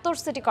হচ্ছে উত্তর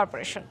সিটি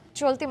কর্পোরেশন।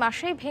 চলতি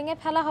মাসেই ভেঙে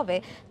ফেলা হবে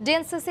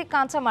ডিএনসিসি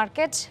কাঁচা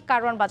মার্কেট,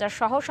 কারওয়ান বাজার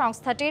সহ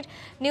সংস্থাটির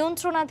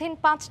নিয়ন্ত্রণাধীন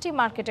 5টি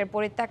মার্কেটের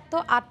পরিত্যক্ত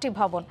 8টি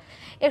ভবন।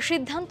 এর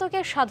সিদ্ধান্তকে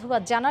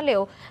সাধুবাদ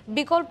জানালেও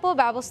বিকল্প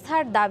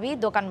ব্যবস্থার দাবি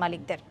দোকান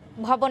মালিকদের।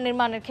 ভবন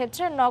নির্মাণের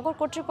ক্ষেত্রে নগর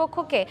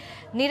কর্তৃপক্ষকে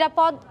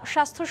নিরাপদ,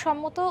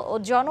 স্বাস্থ্যসম্মত ও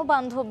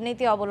জনবান্ধব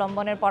নীতি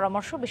অবলম্বনের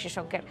পরামর্শ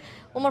বিশেষজ্ঞের।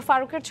 উমর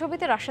ফারুকের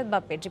ছবিতে রাশেদ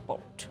বাপ্পির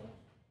রিপোর্ট।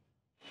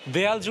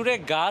 দেয়াল জুড়ে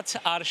গাছ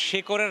আর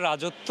শেকড়ের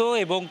রাজত্ব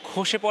এবং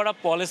খসে পড়া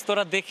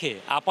পলেস্তরা দেখে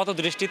আপাত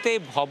দৃষ্টিতে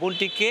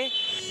ভবনটিকে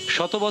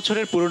শত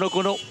বছরের পুরনো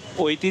কোনো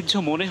ঐতিহ্য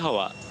মনে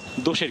হওয়া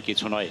দোষের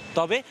কিছু নয়।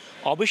 তবে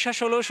অবিশ্বাস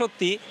হলেও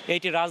সত্যি,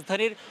 এটি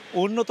রাজধানীর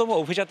অন্যতম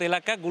অভিজাত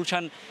এলাকা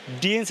গুলশান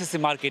ডিএনসিসি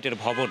মার্কেটের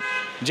ভবন,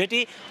 যেটি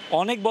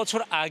অনেক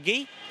বছর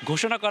আগেই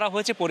ঘোষণা করা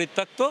হয়েছে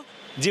পরিত্যক্ত।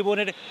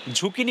 জীবনের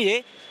ঝুঁকি নিয়ে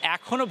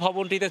এখনও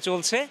ভবনটিতে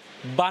চলছে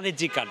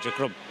বাণিজ্যিক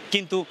কার্যক্রম।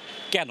 কিন্তু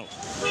কেন?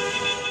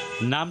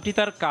 নামটি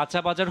তার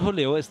কাঁচা বাজার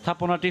হলেও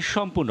স্থাপনাটি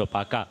সম্পূর্ণ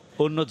পাকা।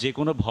 অন্য যে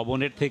কোনো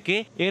ভবনের থেকে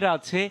এর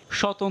আছে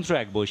স্বতন্ত্র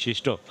এক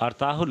বৈশিষ্ট্য, আর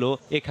তা হলো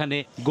এখানে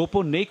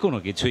গোপন নেই কোনো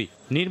কিছুই।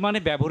 নির্মাণে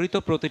ব্যবহৃত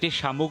প্রতিটি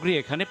সামগ্রী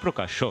এখানে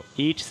প্রকাশ্য।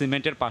 ইট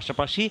সিমেন্টের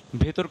পাশাপাশি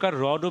ভেতরকার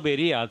রডও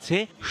বেরিয়ে আছে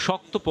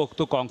শক্তপোক্ত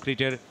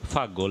কংক্রিটের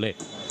ফাঁক গলে।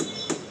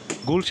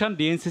 গুলশান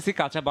ডিএনসিসি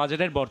কাঁচা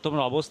বাজারের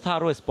বর্তমান অবস্থা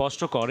আরও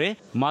স্পষ্ট করে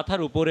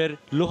মাথার উপরের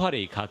লোহার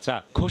এই খাঁচা।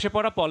 খসে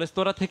পড়া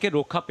পলেস্তরা থেকে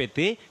রক্ষা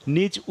পেতে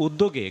নিজ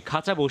উদ্যোগে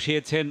খাঁচা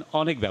বসিয়েছেন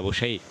অনেক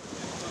ব্যবসায়ী।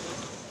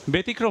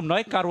 ব্যতিক্রম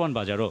নয় কারওয়ান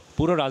বাজারও।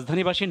 পুরো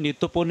রাজধানীবাসীর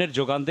নিত্যপণ্যের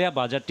যোগান দেয়া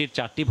বাজারটির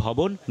 4টি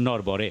ভবন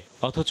নড়বড়ে,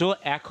 অথচ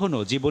এখনও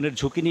জীবনের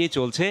ঝুঁকি নিয়ে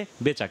চলছে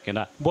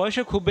বেচাকেনা।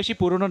 বয়সে খুব বেশি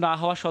পুরনো না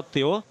হওয়া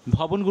সত্ত্বেও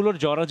ভবনগুলোর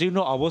জরাজীর্ণ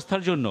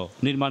অবস্থার জন্য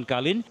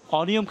নির্মাণকালীন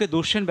অনিয়মকে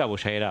দুষছেন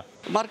ব্যবসায়ীরা।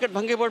 মার্কেট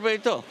ভাঙে পড়বে,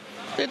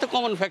 এই তো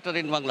কমন ফ্যাক্টর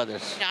ইন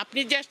বাংলাদেশ। আপনি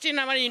যে আসছেন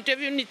আমার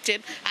ইন্টারভিউ নিচ্ছেন,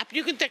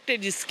 আপনিও কিন্তু একটা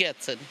রিস্কে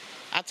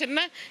আছেন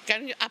না,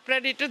 কারণ আপনার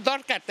এটা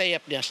দরকার, তাই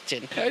আপনি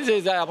আসছেন।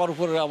 এই যে আমার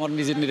উপরে আমার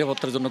নিজের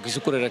নিরাপত্তার জন্য কিছু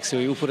করে রাখছি,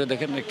 ওই উপরে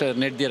দেখেন একটা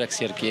নেট দিয়ে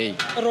রাখছি আর কি। এই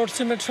রড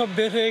সিমেন্ট সব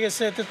বের হয়ে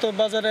গেছে, এতে তো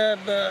বাজারে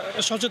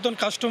সচেতন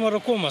কাস্টমারও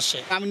কম আসে।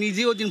 আমি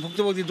নিজেও দিন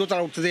ভুক্তভোগী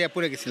দোতলা উঠতে যাই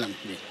পড়ে গেছিলাম,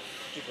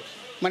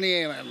 মানে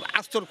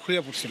আস্তর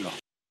খুলে পড়ছিল।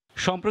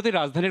 সম্প্রতি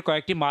রাজধানীর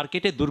কয়েকটি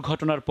মার্কেটে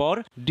দুর্ঘটনার পর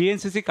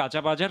ডিএনসিসি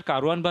কাঁচা বাজার,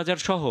 কারওয়ান বাজার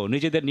সহ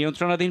নিজেদের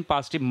নিয়ন্ত্রণাধীন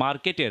 5টি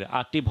মার্কেটের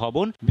 8টি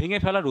ভবন ভেঙে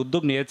ফেলার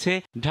উদ্যোগ নিয়েছে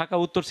ঢাকা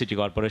উত্তর সিটি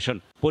কর্পোরেশন।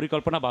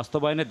 পরিকল্পনা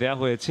বাস্তবায়নে দেওয়া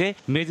হয়েছে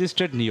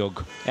ম্যাজিস্ট্রেট নিয়োগ।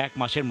 1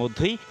 মাসের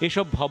মধ্যেই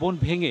এসব ভবন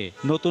ভেঙে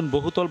নতুন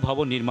বহুতল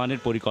ভবন নির্মাণের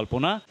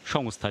পরিকল্পনা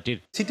সংস্থাটির।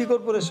 সিটি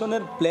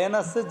কর্পোরেশনের প্ল্যান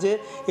আছে যে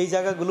এই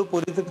জায়গাগুলো,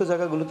 পরিত্যক্ত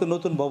জায়গাগুলোতে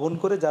নতুন ভবন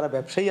করে যারা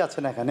ব্যবসায়ী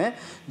আছেন এখানে,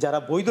 যারা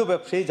বৈধ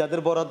ব্যবসায়ী,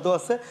 যাদের বরাদ্দ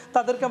আছে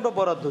তাদেরকে আমরা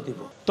বরাদ্দ দিব।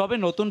 তবে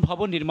নতুন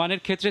ভবন নির্মাণের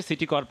ক্ষেত্রে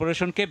সিটি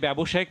কর্পোরেশনকে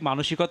ব্যবসায়িক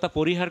মানসিকতা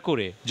পরিহার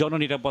করে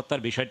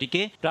জননিরাপত্তার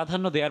বিষয়টিকে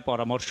প্রাধান্য দেওয়ার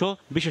পরামর্শ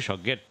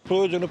বিশেষজ্ঞের।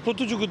 প্রয়োজনে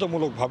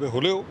প্রতিযোগিতামূলকভাবে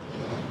হলেও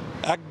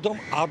একদম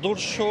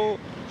আদর্শ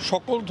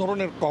সকল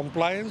ধরনের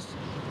কমপ্লায়েন্স,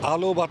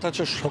 আলো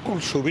বাতাসের সকল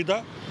সুবিধা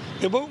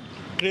এবং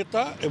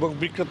ক্রেতা এবং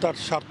বিক্রেতার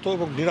স্বার্থ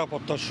এবং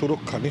নিরাপত্তার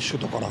সুরক্ষা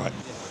নিশ্চিত করা হয়।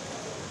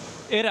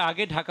 এর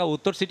আগে ঢাকা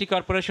উত্তর সিটি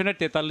কর্পোরেশনের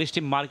 43টি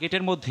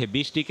মার্কেটের মধ্যে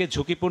 20টিকে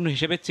ঝুঁকিপূর্ণ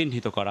হিসেবে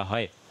চিহ্নিত করা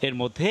হয়। এর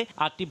মধ্যে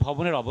 8টি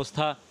ভবনের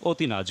অবস্থা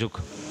অতি নাজুক।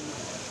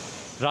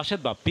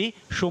 রাশেদ বাপ্পি,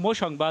 সময়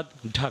সংবাদ,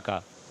 ঢাকা।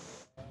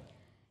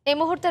 এই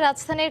মুহূর্তে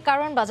রাজধানীর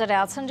কারওয়ান বাজারে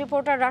আছেন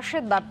রিপোর্টার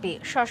রাশেদ বাপ্পি।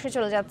 সরাসরি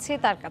চলে যাচ্ছি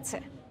তার কাছে।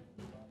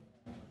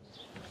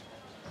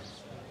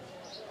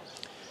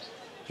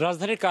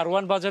 রাজধানীর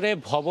কারওয়ান বাজারে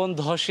ভবন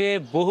ধসে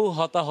বহু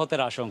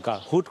হতাহতের আশঙ্কা।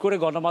 হুট করে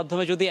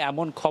গণমাধ্যমে যদি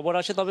এমন খবর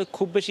আসে তবে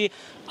খুব বেশি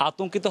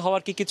আতঙ্কিত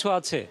হওয়ার কি কিছু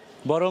আছে?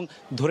 বরং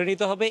ধরে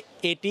নিতে হবে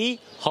এটি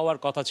হওয়ার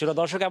কথা ছিল।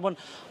 দর্শক,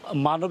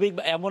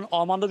 এমন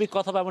অমানবিক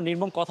কথা বা এমন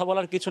নির্মম কথা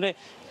বলার পিছনে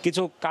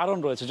কিছু কারণ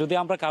রয়েছে। যদি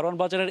আমরা কারওয়ান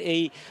বাজারের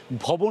এই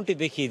ভবনটি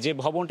দেখি, যে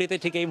ভবনটিতে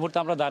ঠিক এই মুহূর্তে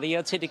আমরা দাঁড়িয়ে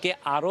আছি, এটিকে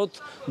আরত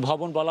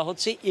ভবন বলা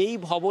হচ্ছে। এই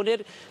ভবনের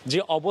যে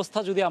অবস্থা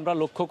যদি আমরা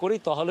লক্ষ্য করি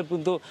তাহলে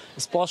কিন্তু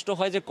স্পষ্ট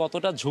হয় যে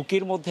কতটা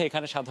ঝুঁকির মধ্যে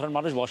এখানে সাধারণ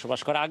মানুষ বসবাস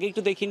করে। আগে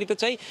একটু দেখিয়ে নিতে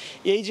চাই,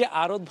 এই যে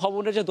আরত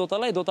ভবনের যে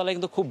দোতলায়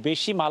কিন্তু খুব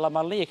বেশি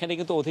মালামাল নেই। এখানে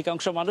কিন্তু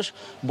অধিকাংশ মানুষ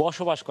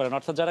বসবাস করেন,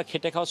 অর্থাৎ যারা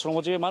খেটে খাওয়া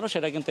শ্রমজীবী মানুষ,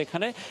 এরা কিন্তু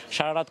এখানে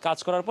সারা রাত কাজ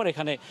করার পর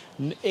এখানে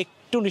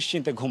একটু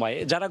নিশ্চিন্তে ঘুমায়।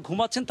 যারা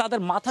ঘুমাচ্ছেন তাদের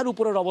মাথার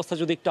উপরের অবস্থা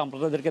যদি একটু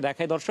আপনাদেরকে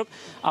দেখায় দর্শক,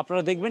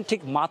 আপনারা দেখবেন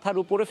ঠিক মাথার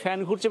উপরে ফ্যান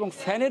ঘুরছে এবং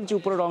ফ্যানের যে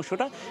উপরের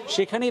অংশটা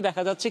সেখানেই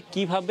দেখা যাচ্ছে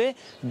কিভাবে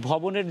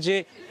ভবনের যে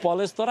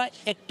পলেস্তরা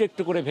একটু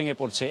একটু করে ভেঙে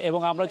পড়ছে।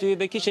 এবং আমরা যদি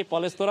দেখি সেই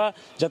পলেস্তরা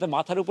যাতে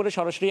মাথার উপরে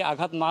সরাসরি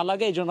আঘাত না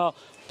লাগে এই জন্য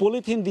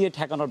পলিথিন দিয়ে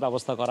ঠেকানোর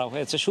ব্যবস্থা করা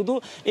হয়েছে। শুধু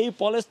এই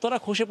পলেস্তরা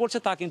খসে পড়ছে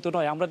তা কিন্তু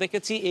নয়, আমরা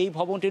দেখেছি এই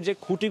ভবনটির যে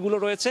খুঁটিগুলো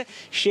রয়েছে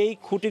সেই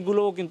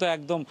খুঁটিগুলোও কিন্তু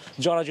একদম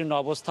জরাজীর্ণ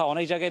অবস্থা।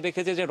 অনেক জায়গায়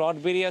দেখেছে যে রড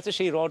বেরিয়ে আছে,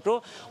 সেই রডও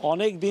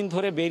অনেক দিন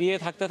ধরে বেরিয়ে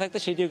থাকতে থাকতে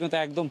সেটিও কিন্তু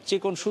একদম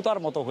চিকন সুতার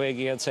মতো হয়ে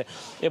গিয়েছে।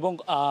 এবং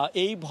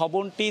এই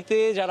ভবনটিতে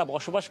যারা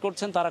বসবাস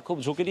করছেন তারা খুব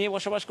ঝুঁকি নিয়ে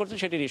বসবাস করছেন,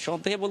 সেটি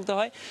নিঃসন্দেহে বলতে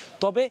হয়।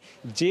 তবে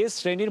যে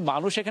শ্রেণীর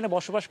মানুষ এখানে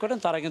বসবাস করেন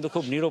তারা কিন্তু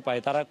খুব নিরুপায়,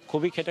 তারা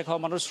খুবই খেটে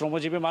খাওয়া মানুষ,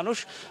 শ্রমজীবী মানুষ,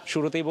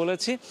 শুরুতেই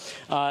বলেছি।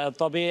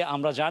 তবে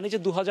আমরা জানি যে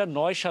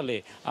 2009 সালে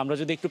আমরা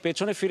যদি একটু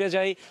পেছনে ফিরে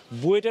যাই,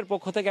 বুয়েটের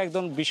পক্ষ থেকে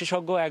একদম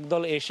বিশেষজ্ঞ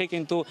একদল এসে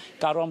কিন্তু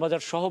কারওয়ান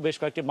বাজার সহ বেশ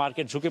কয়েকটি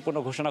মার্কেট ঝুঁকিপূর্ণ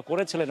ঘোষণা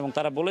করেছিলেন এবং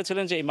তারা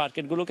বলেছিলেন যে এই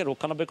মার্কেটগুলোকে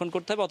রক্ষণাবেক্ষণ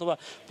করতে হবে অথবা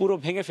পুরো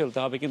ভেঙে ফেলতে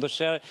হবে। কিন্তু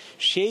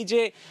সেই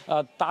যে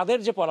তাদের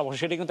যে পরামর্শ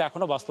সেটি কিন্তু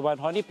এখনও বাস্তবায়ন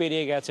হয়নি,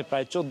 পেরিয়ে গেছে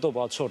প্রায় 14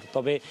 বছর।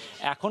 তবে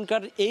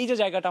এখনকার এই যে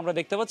জায়গাটা আমরা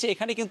দেখতে পাচ্ছি,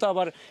 এখানে কিন্তু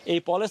আবার এই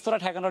পলেস্তরা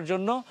ঠেকানোর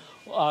জন্য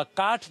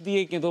কাঠ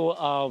দিয়ে কিন্তু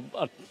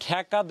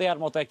ঠেকা দেওয়ার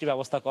মতো একটি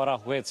ব্যবস্থা করা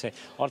হয়েছে,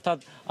 অর্থাৎ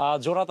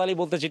জোড়াতালি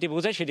বলতে যেটি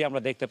বোঝায় সেটি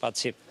আমরা দেখতে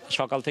পাচ্ছি।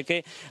 সকাল থেকে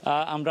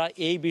আমরা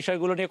এই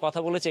বিষয়গুলো নিয়ে কথা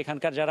বলেছি।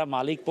 এখানকার যারা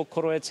মালিক পক্ষ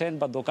রয়েছেন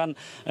বা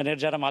দোকানের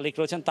যারা মালিক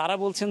রয়েছেন তারা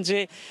বলছেন যে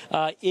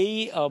এই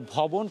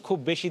ভবন খুব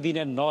বেশি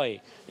দিনের নয়। হয়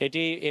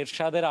এটি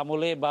এরশাদের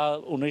আমলে বা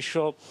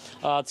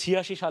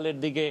 1986 সালের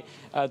দিকে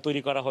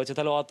তৈরি করা হয়েছে,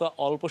 তাহলে অত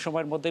অল্প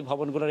সময়ের মধ্যে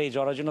ভবনগুলোর এই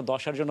জরাজীর্ণ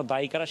দশার জন্য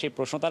দায়ী কারা, সেই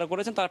প্রশ্ন তারা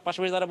করেছেন। তার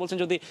পাশাপাশি তারা বলছেন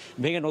যদি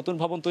ভেঙে নতুন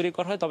ভবন তৈরি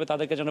করা হয় তবে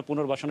তাদেরকে যেন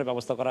পুনর্বাসনের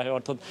ব্যবস্থা করা হয়,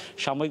 অর্থাৎ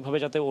সাময়িকভাবে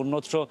যাতে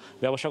অন্যত্র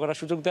ব্যবসা করার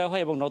সুযোগ দেওয়া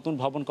হয় এবং নতুন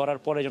ভবন করার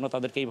পরে যেন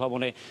তাদেরকে এই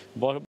ভবনে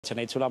বসাচ্ছেন।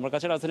 এই ছিল আমার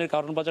কাছে রাজধানীর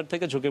কারণ বাজার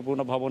থেকে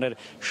ঝুঁকিপূর্ণ ভবনের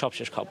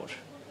সবশেষ খবর।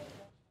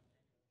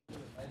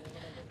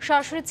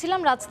 সরাসরি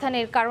ছিলাম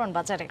রাজধানীর কারওয়ান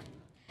বাজারে।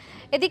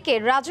 এদিকে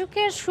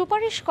রাজুকের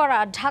সুপারিশ করা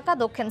ঢাকা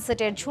দক্ষিণ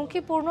সেটের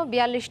ঝুঁকিপূর্ণ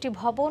 42টি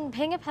ভবন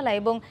ভেঙে ফেলা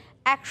এবং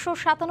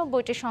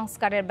 197টি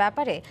সংস্কারের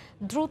ব্যাপারে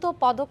দ্রুত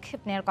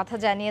পদক্ষেপ নেওয়ার কথা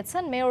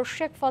জানিয়েছেন মেয়র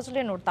শেখ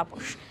ফজলে নূর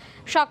তাপস।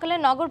 সকালে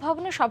নগর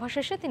ভবনের সভা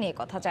শেষে তিনি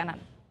কথা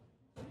জানান।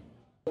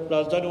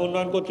 রাজধানী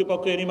উন্নয়ন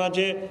কর্তৃপক্ষ এরই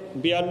মাঝে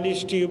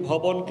 42টি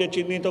ভবনকে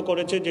চিহ্নিত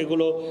করেছে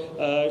যেগুলো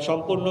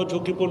সম্পূর্ণ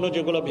ঝুঁকিপূর্ণ,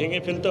 যেগুলো ভেঙে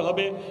ফেলতে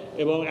হবে,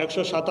 এবং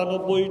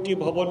 197টি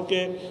ভবনকে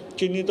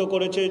চিহ্নিত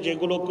করেছে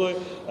যেগুলোকে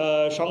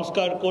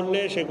সংস্কার করলে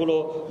সেগুলো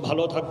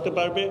ভালো থাকতে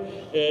পারবে।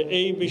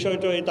 এই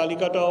বিষয়টা, এই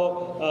তালিকাটাও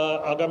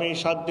আগামী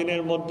 7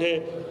 দিনের মধ্যে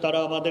তারা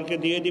আমাদেরকে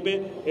দিয়ে দিবে।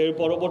 এর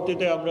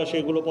পরবর্তীতে আমরা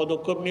সেগুলো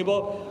পদক্ষেপ নিব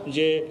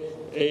যে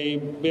এই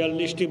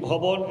 42টি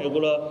ভবন,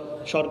 এগুলো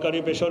সরকারি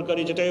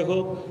বেসরকারি যেটাই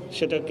হোক,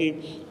 সেটা কি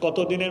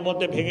কতদিনের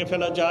মধ্যে ভেঙে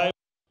ফেলা যায়।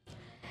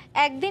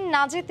 একদিন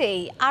না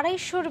যেতেই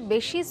 250-র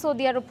বেশি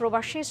সৌদি আরব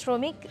প্রবাসী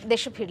শ্রমিক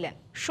দেশে ফিরলেন।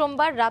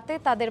 সোমবার রাতে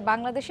তাদের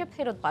বাংলাদেশে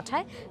ফেরত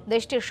পাঠায়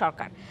দেশটির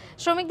সরকার।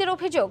 শ্রমিকদের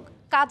অভিযোগ,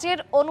 কাজের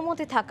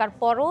অনুমতি থাকার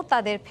পরও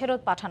তাদের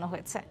ফেরত পাঠানো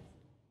হয়েছে।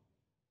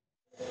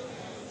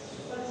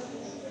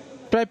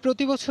 প্রায়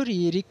প্রতি বছরই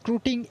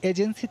রিক্রুটিং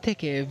এজেন্সি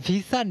থেকে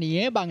ভিসা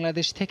নিয়ে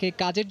বাংলাদেশ থেকে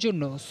কাজের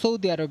জন্য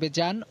সৌদি আরবে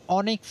যান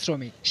অনেক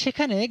শ্রমিক।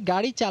 সেখানে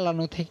গাড়ি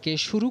চালানো থেকে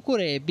শুরু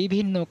করে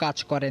বিভিন্ন কাজ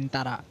করেন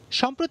তারা।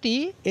 সম্প্রতি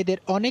এদের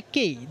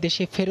অনেককেই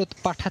দেশে ফেরত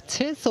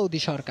পাঠাচ্ছে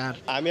সৌদি সরকার।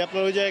 আমি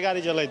আপনার ওই জায়গায়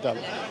গাড়ি চালাইতাম,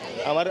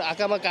 আমার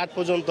আকামা কার্ড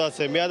পর্যন্ত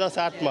আছে, মেয়াদ আছে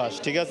 8 মাস,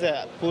 ঠিক আছে।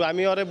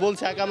 আমি ওরে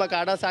বলছি আকামা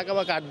কার্ড আছে,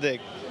 আকামা কার্ড দেখ,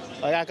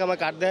 ওই আকামা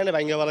কার্ড দেখে না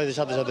ভাঙ্গা ফেলাইছে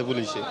সাথে সাথে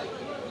পুলিশে।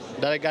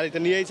 ডাইরেক্ট গাড়িতে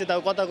নিয়ে এসেছে,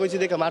 তাও কথা কইছি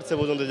দেখে মারছে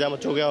পর্যন্ত, যে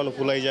আমার চোখে এখনো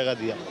ফুলাই জায়গা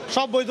দিয়া।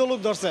 সব বৈধ লোক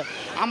ধরছে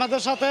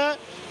আমাদের সাথে,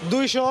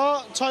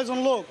 206 জন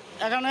লোক।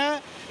 এখানে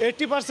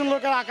 80%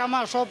 লোকের আকামা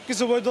সব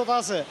কিছু বৈধতা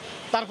আছে,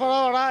 তারপরে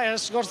ওরা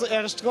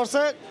অ্যারেস্ট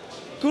করছে,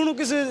 কোনো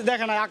কিছু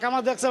দেখে না, আকামা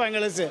দেখছে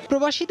বাংলাদেশে।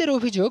 প্রবাসীদের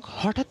অভিযোগ,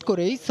 হঠাৎ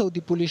করেই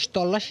সৌদি পুলিশ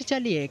তল্লাশি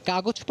চালিয়ে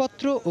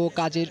কাগজপত্র ও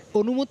কাজের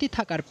অনুমতি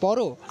থাকার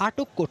পরও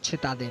আটক করছে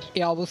তাদের।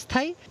 এ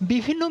অবস্থায়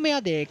বিভিন্ন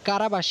মেয়াদে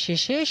কারাবাস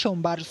শেষে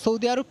সোমবার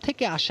সৌদি আরব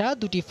থেকে আসা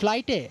 2টি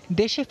ফ্লাইটে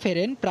দেশে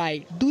ফেরেন প্রায়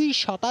 2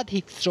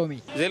 শতাধিক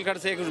শ্রমিক। জেল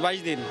কাটছে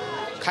 21-22 দিন,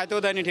 খাইতেও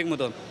দেয়নি ঠিক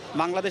মতন।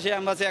 বাংলাদেশে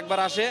এম্বাসি একবার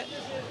আসে,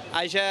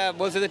 আইসা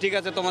বলছে যে ঠিক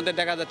আছে তোমাদের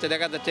দেখা যাচ্ছে,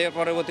 এর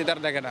পরবর্তী তার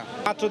দেখে না।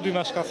 মাত্র 2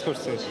 মাস কাজ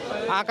করছে।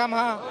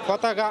 আকামা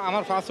পতাকা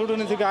আমার পাসপোর্ট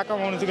নিয়ে থেকে,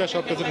 আকামা নিয়ে থেকে,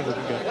 সব কিছু নিয়ে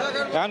থেকে।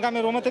 এখন আমি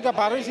রোমে থেকে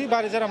বার হয়েছি,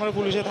 বাড়ি যারা আমার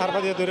পুলিশে ধারপা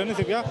দিয়ে ধরে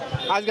নিয়েছে।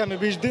 আজকে আমি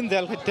 20 দিন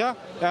জেল খেটে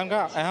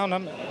এখন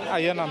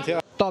আইয়া নামছে।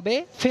 তবে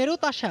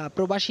ফেরত আসা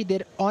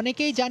প্রবাসীদের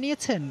অনেকেই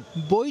জানিয়েছেন,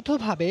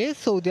 বৈধভাবে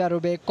সৌদি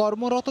আরবে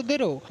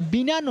কর্মরতদেরও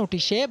বিনা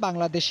নোটিশে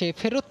বাংলাদেশে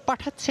ফেরত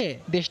পাঠাচ্ছে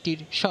দেশটির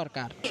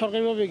সরকার।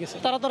 সরকারিভাবে গেছে,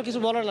 তারা তো আর কিছু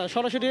বলে না,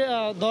 সরাসরি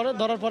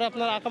ধরার পরে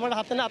আপনার আকামাটা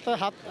হাতে না, আপনার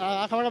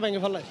আকামাটা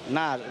ভেঙে ফেলায়।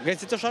 না,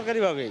 গেছি তো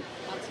সরকারিভাবেই।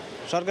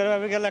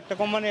 সরকারিভাবে গেলে একটা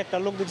কোম্পানি একটা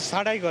লোক যদি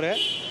ছাঁটাই করে,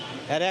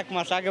 এর 1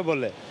 মাস আগে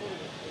বলে,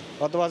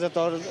 অথবা যে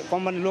তোর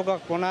কোম্পানি লোক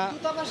কোনা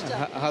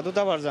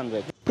দূতাবাস জানবে।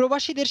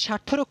 প্রবাসীদের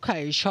স্বার্থ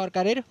রক্ষায়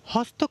সরকারের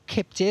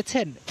হস্তক্ষেপ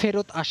চেয়েছেন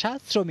ফেরত আসা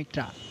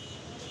শ্রমিকরা।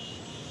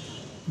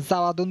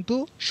 জাওয়াদন্তু,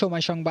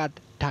 সময় সংবাদ,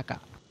 ঢাকা।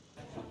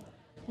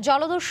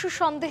 জলদস্যু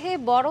সন্দেহে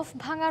বরফ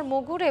ভাঙার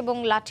মুগুর এবং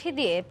লাঠি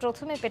দিয়ে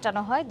প্রথমে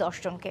পেটানো হয় 10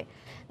 জনকে।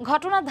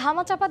 ঘটনা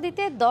ধামাচাপা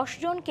দিতে 10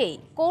 জনকেই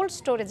কোল্ড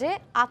স্টোরেজে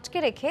আটকে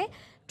রেখে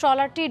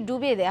ট্রলারটি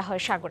ডুবিয়ে দেওয়া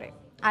হয় সাগরে।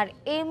 আর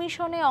এই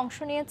মিশনে অংশ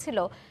নিয়েছিল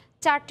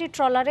 4টি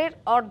ট্রলারের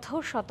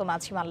অর্ধশত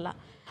মাঝি মাল্লা।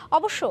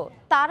 অবশ্য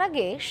তার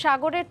আগে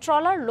সাগরের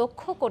ট্রলার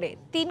লক্ষ্য করে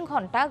 3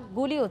 ঘন্টা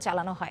গুলিও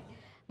চালানো হয়।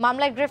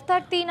 মামলায়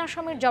গ্রেফতার 3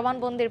 আসামির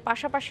জবানবন্দির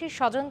পাশাপাশি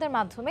স্বজনদের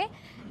মাধ্যমে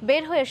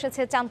বের হয়ে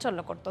এসেছে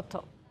চাঞ্চল্যকর তথ্য।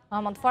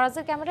 মোহাম্মদ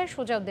ফরাজের ক্যামেরায়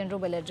সুজাউদ্দিন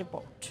রুবেলের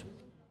রিপোর্ট।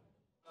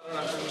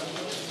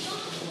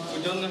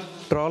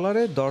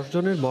 ট্রলারে 10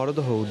 জনের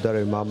মরদেহ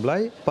উদ্ধারের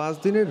মামলায় 5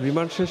 দিনের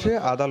রিমান্ড শেষে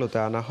আদালতে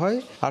আনা হয়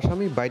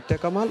আসামি বাইট্টা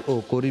কামাল ও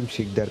করিম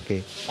শিকদারকে।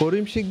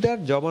 করিম শিকদার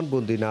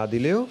জবানবন্দি না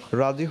দিলেও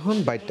রাজি হন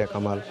বাইট্টা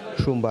কামাল।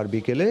 সোমবার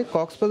বিকেলে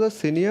কক্সবাজার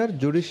সিনিয়র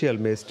জুডিশিয়াল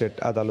ম্যাজিস্ট্রেট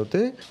আদালতে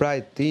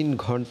প্রায় 3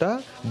 ঘন্টা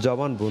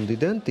জবানবন্দি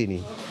দেন তিনি।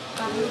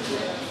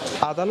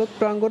 আদালত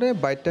প্রাঙ্গণে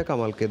বাইট্টা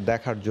কামালকে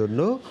দেখার জন্য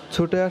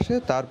ছুটে আসে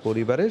তার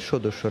পরিবারের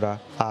সদস্যরা।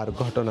 আর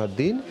ঘটনার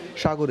দিন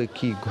সাগরে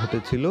কি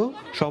ঘটেছিল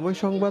সময়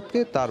সংবাদকে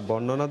তার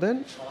বর্ণনা দেন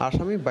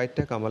আসামি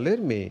বাইট্টা কামালের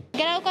মেয়ে।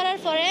 ঘেরাও করার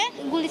পরে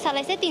গুলি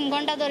চালাইছে 3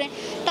 ঘন্টা ধরে।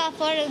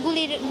 তারপর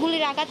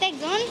গুলির আঘাতে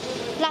একজন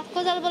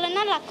লাক্ষজল বলে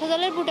না,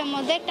 লাক্ষজলের বুটের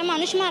মধ্যে একটা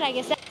মানুষ মারা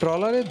গেছে।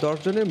 ট্রলারে 10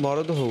 জনের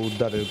মরদেহ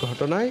উদ্ধারের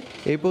ঘটনায়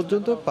এই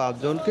পর্যন্ত 5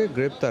 জনকে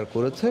গ্রেপ্তার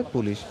করেছে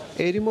পুলিশ।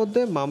 এরই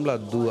মধ্যে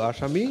মামলার 2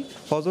 আসামি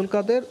ফজল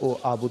কাদের ও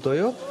আবু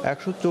তৈয়ব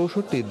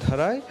 164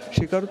 ধারায়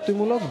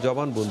স্বীকারোক্তিমূলক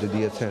জবানবন্দি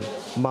দিয়েছেন।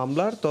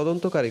 মামলার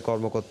তদন্তকারী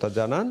কর্মকর্তা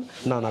জানান,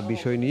 নানা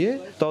বিষয় নিয়ে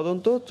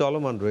তদন্ত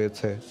চলমান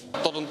রয়েছে।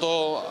 তদন্ত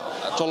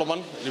চলমান,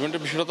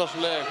 রিমান্ডের বিষয়টা তো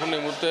আসলে এখন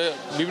এই মুহূর্তে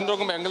বিভিন্ন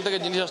রকম অ্যাঙ্গেল থেকে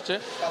জিনিস আসছে।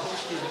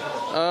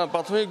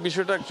 প্রাথমিক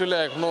বিষয়টা অ্যাকচুয়ালি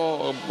এখনো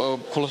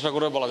খোলাসা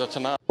করে বলা যাচ্ছে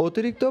না।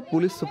 অতিরিক্ত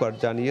পুলিশ সুপার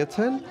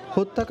জানিয়েছেন,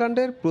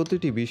 হত্যাকাণ্ডের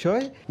প্রতিটি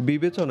বিষয়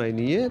বিবেচনায়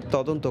নিয়ে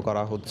তদন্ত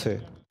করা হচ্ছে।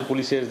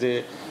 পুলিশের যে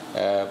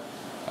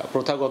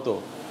প্রথাগত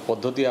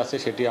পদ্ধতি আছে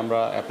সেটি আমরা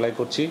অ্যাপ্লাই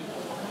করছি,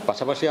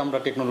 পাশাপাশি আমরা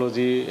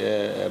টেকনোলজি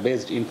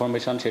বেসড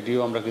ইনফরমেশন সেটিও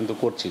আমরা কিন্তু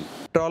করছি।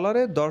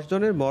 ট্রলারে 10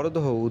 জনের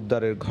মরদেহ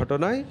উদ্ধারের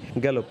ঘটনায়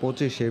গেল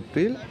 25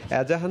 এপ্রিল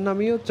এজাহার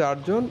নামীয় 4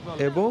 জন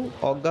এবং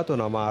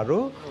অজ্ঞাতনামা আরও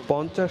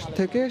 50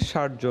 থেকে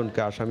 60 জনকে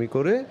আসামি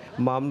করে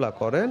মামলা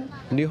করেন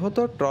নিহত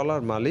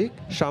ট্রলার মালিক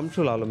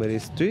শামসুল আলমের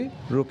স্ত্রী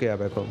রোকেয়া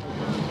বেগম।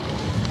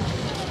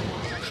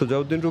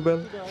 সুজাউদ্দিন রুবেল,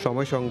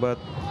 সময় সংবাদ,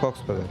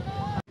 কক্সবাজার।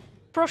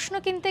 প্রশ্ন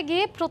কিনতে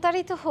গিয়ে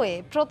প্রতারিত হয়ে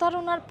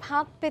প্রতারণার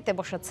ফাঁদ পেতে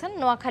বসেছেন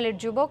নোয়াখালীর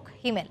যুবক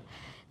হিমেল।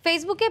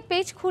 ফেসবুকে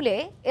পেজ খুলে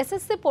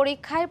এসএসসি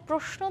পরীক্ষায়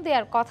প্রশ্ন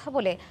দেওয়ার কথা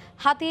বলে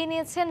হাতিয়ে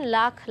নিয়েছেন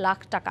লাখ লাখ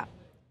টাকা।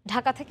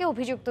 ঢাকা থেকে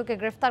অভিযুক্তকে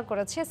গ্রেফতার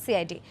করেছে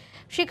সিআইডি।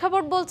 শিক্ষা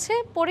বোর্ড বলছে,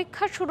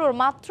 পরীক্ষা শুরুর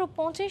মাত্র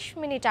 25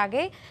 মিনিট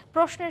আগে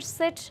প্রশ্নের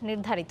সেট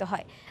নির্ধারিত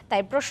হয়,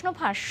 তাই প্রশ্ন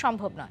ফাঁস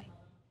সম্ভব নয়।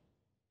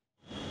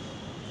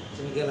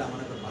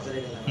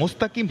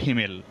 মুস্তাকিম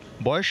হিমেল,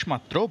 বয়স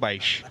মাত্র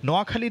 22।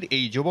 নোয়াখালীর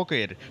এই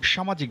যুবকের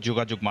সামাজিক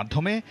যোগাযোগ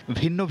মাধ্যমে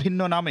ভিন্ন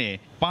ভিন্ন নামে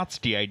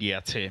 5টি আইডি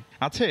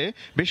আছে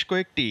বেশ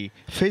কয়েকটি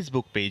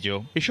ফেসবুক পেজও।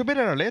 এসবের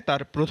আড়ালে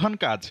তার প্রধান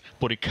কাজ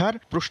পরীক্ষার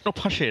প্রশ্ন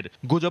ফাঁসের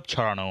গুজব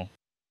ছড়ানো।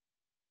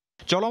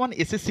 চলমান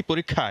এসএসসি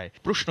পরীক্ষায়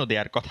প্রশ্ন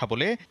দেওয়ার কথা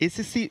বলে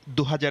এসএসসি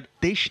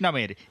 2023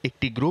 নামের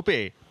একটি গ্রুপে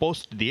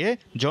পোস্ট দিয়ে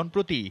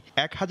জনপ্রতি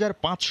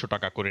 1500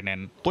 টাকা করে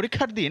নেন।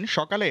 পরীক্ষার দিন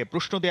সকালে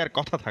প্রশ্ন দেওয়ার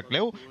কথা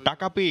থাকলেও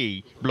টাকা পেয়েই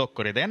ব্লক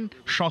করে দেন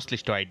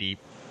সংশ্লিষ্ট আইডি।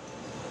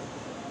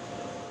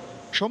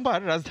 সোমবার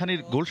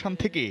রাজধানীর গুলশান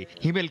থেকে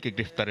হিমেলকে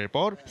গ্রেফতারের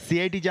পর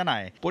সিআইডি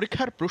জানায়,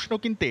 পরীক্ষার প্রশ্ন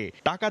কিনতে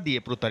টাকা দিয়ে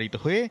প্রতারিত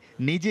হয়ে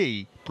নিজেই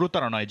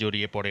প্রতারণায়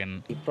জড়িয়ে পড়েন।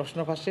 প্রশ্ন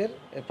ফাঁসের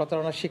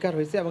প্রতারণার শিকার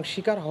হয়েছে এবং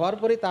শিকার হওয়ার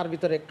পরে তার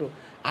ভিতরে একটু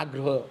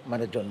আগ্রহ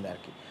জন্য আর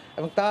কি,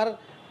 এবং তার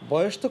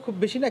বয়স তো খুব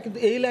বেশি না, কিন্তু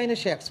এই লাইনে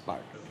সে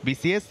এক্সপার্ট।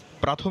 বিসিএস,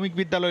 প্রাথমিক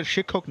বিদ্যালয়ের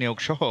শিক্ষক নিয়োগ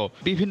সহ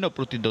বিভিন্ন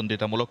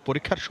প্রতিদ্বন্দ্বিতামূলক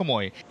পরীক্ষার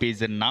সময়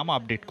পেজের নাম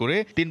আপডেট করে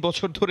 3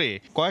 বছর ধরে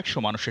কয়েকশো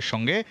মানুষের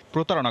সঙ্গে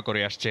প্রতারণা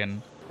করে আসছেন।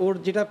 ওর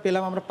যেটা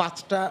পেলাম আমরা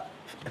 5টা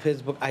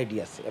ফেসবুক আইডি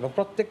আছে এবং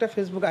প্রত্যেকটা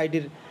ফেসবুক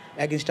আইডির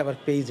এগেইনস্ট আবার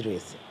পেজ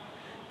রয়েছে।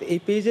 তো এই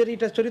পেজের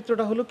এটা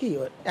চরিত্রটা হলো কি,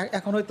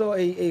 এখন হয়তো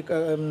এই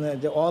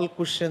যে অল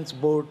কোশ্চেন্স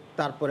বোর্ড,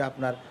 তারপরে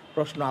আপনার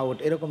প্রশ্ন আউট,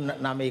 এরকম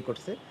নামেই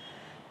করছে।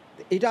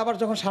 এটা আবার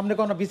যখন সামনে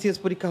কোনো বিসিএস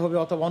পরীক্ষা হবে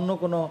অথবা অন্য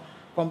কোনো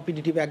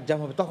কম্পিটিটিভ এক্সাম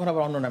হবে তখন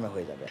আবার অন্য নামে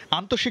হয়ে যাবে।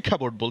 আন্তঃশিক্ষা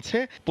বোর্ড বলছে,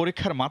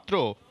 পরীক্ষার মাত্র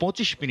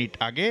 25 মিনিট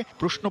আগে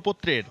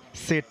প্রশ্নপত্রের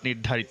সেট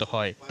নির্ধারিত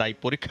হয়, তাই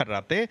পরীক্ষার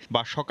রাতে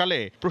বা সকালে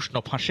প্রশ্ন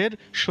ফাঁসের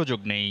সুযোগ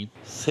নেই।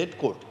 সেট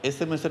কোড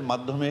SMS এর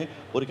মাধ্যমে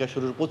পরীক্ষা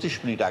শুরুর 25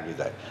 মিনিট আগে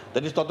যায়।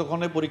 দ্যাট ইজ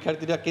ততক্ষণে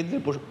পরীক্ষার্থীরা কেন্দ্রে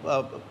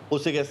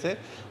পৌঁছে গেছে,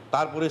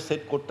 তারপরে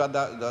সেট কোডটা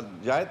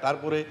যায়,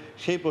 তারপরে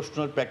সেই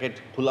প্রশ্নের প্যাকেট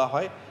খোলা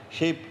হয়,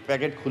 সেই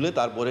প্যাকেট খুলে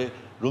তারপরে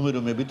রুমে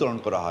রুমে বিতরণ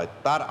করা হয়।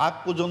 তার আগ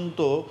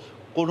পর্যন্ত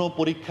কোনো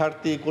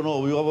পরীক্ষার্থী, কোনো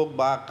অভিভাবক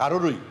বা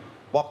কারোরই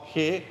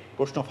পক্ষে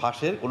প্রশ্ন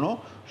ফাঁসের কোনো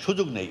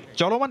সুযোগ নেই।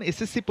 চলমান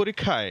এসএসসি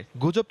পরীক্ষায়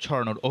গুজব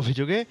ছড়ানোর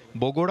অভিযোগে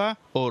বগুড়া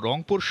ও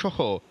রংপুর সহ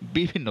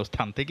বিভিন্ন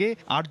স্থান থেকে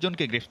 8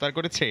 জনকে গ্রেফতার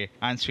করেছে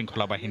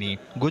আইনশৃঙ্খলা বাহিনী।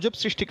 গুজব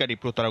সৃষ্টিকারী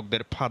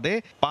প্রতারকদের ফাঁদে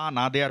পা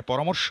না দেওয়ার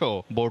পরামর্শ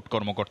বোর্ড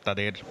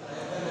কর্মকর্তাদের।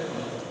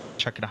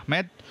 শাকির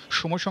আহমেদ,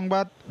 সময়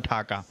সংবাদ,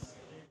 ঢাকা।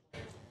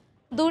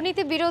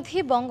 দুর্নীতি বিরোধী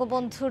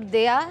বঙ্গবন্ধুর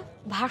দেয়া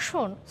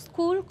ভাষণ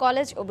স্কুল,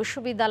 কলেজ ও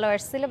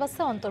বিশ্ববিদ্যালয়ের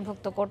সিলেবাসে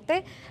অন্তর্ভুক্ত করতে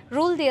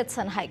রুল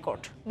দিয়েছেন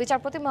হাইকোর্ট।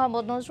 বিচারপতি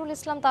মোহাম্মদ নজরুল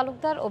ইসলাম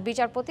তালুকদার ও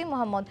বিচারপতি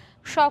মোহাম্মদ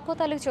শওকত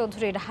আলী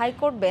চৌধুরীর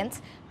হাইকোর্ট বেঞ্চ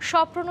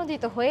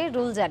স্বপ্রণোদিত হয়ে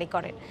রুল জারি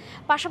করেন।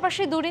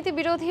 পাশাপাশি দুর্নীতি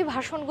বিরোধী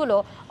ভাষণগুলো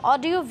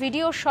অডিও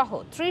ভিডিও সহ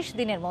 30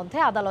 দিনের মধ্যে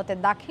আদালতে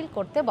দাখিল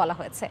করতে বলা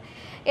হয়েছে।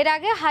 এর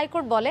আগে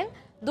হাইকোর্ট বলেন,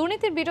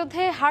 দুর্নীতির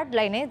বিরুদ্ধে হার্ড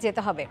লাইনে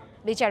যেতে হবে।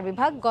 বিচার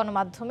বিভাগ,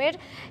 গণমাধ্যমের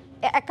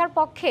একার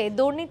পক্ষে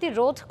দুর্নীতি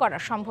রোধ করা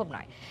সম্ভব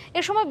নয়।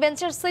 এ সময়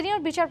বেঞ্চের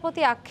সিনিয়র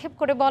বিচারপতি আক্ষেপ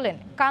করে বলেন,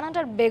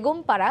 কানাডার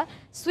বেগমপাড়া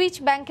সুইচ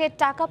ব্যাংকে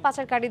টাকা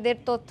পাচারকারীদের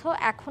তথ্য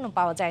এখনো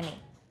পাওয়া যায়নি।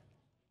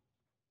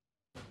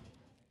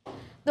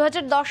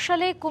 2010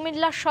 সালে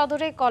কুমিল্লা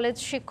সদরে কলেজ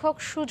শিক্ষক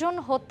সুজন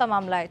হত্যা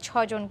মামলায়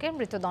 6 জনকে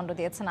মৃত্যুদণ্ড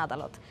দিয়েছেন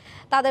আদালত।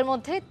 তাদের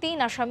মধ্যে 3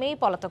 আসামি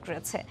পলাতক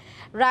রয়েছে।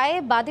 রায়ে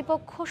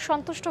বাদীপক্ষ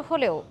সন্তুষ্ট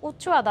হলেও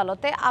উচ্চ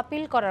আদালতে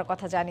আপিল করার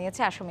কথা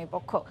জানিয়েছে আসামি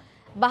পক্ষ।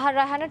 বাহার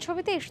রায়হানের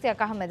ছবিতে ইশতিয়াক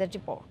আহমেদের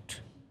রিপোর্ট।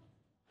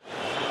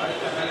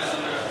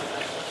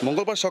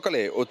 মঙ্গলবার সকালে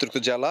অতিরিক্ত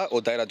জেলা ও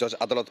দায়রা জজ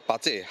আদালত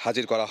 5-এ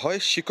হাজির করা হয়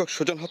শিক্ষক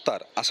সুজন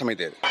হত্যার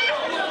আসামিদের।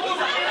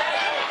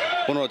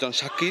 15 জন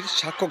সাক্ষীর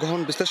সাক্ষ্য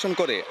গ্রহণ বিশ্লেষণ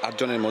করে 8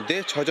 জনের মধ্যে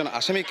 6 জন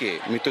আসামিকে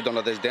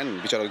মৃত্যুদণ্ডাদেশ দেন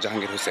বিচারক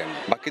জাহাঙ্গীর হোসেন।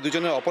 বাকি 2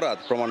 জনের অপরাধ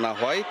প্রমাণ না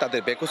হওয়ায়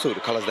তাদের বেকসুর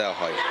খালাস দেওয়া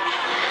হয়।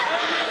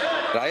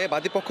 রায়ে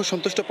বাদীপক্ষ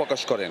সন্তুষ্ট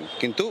প্রকাশ করেন,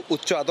 কিন্তু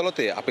উচ্চ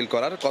আদালতে আপিল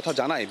করার কথা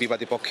জানায়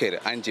বিবাদী পক্ষের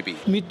আইনজীবী।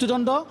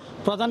 মৃত্যুদণ্ড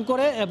প্রদান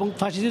করে এবং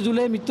ফাঁসিতে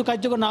ঝুলে মৃত্যু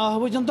কার্যকর না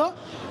হওয়া পর্যন্ত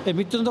এই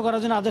মৃত্যুদণ্ড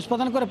করার জন্য আদেশ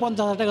প্রদান করে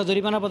 50,000 টাকা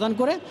জরিমানা প্রদান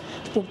করে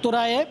উক্ত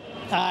রায়ে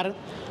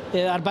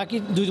আর বাকি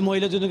 2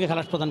 মহিলা দুজনকে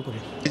খালাস প্রদান করে।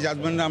 এই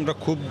জাজমেন্টে আমরা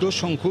ক্ষুব্ধ,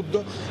 সংক্ষুব্ধ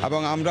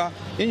এবং আমরা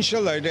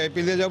ইনশাল্লাহ এটা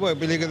এপিলে যাব,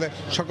 এপিলে গেলে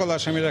সকল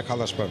আসামিরা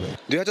খালাস পাবে।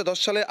 2010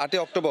 সালে 8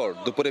 অক্টোবর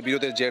দুপুরে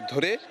বিরোধের জের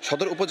ধরে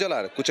সদর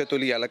উপজেলার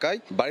কুচাতলি এলাকায়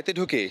বাড়িতে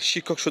ঢুকে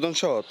শিক্ষক সুজন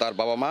সহ তার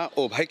বাবা মা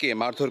ও ভাইকে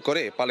মারধর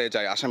করে পালিয়ে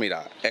যায় আসামিরা।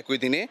 একই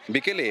দিনে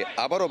বিকেলে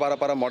আবারও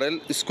বারাপাড়া মডেল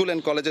স্কুল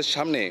অ্যান্ড কলেজের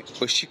সামনে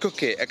ওই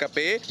শিক্ষককে একা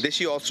পেয়ে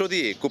দেশীয় অস্ত্র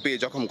দিয়ে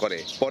কুপিয়ে জখম করে।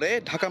 পরে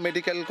ঢাকা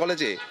মেডিকেল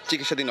কলেজে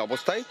চিকিৎসাধীন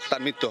অবস্থায়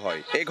তার মৃত্যু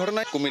হয়। এই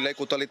ঘটনায় কুমিল্লায়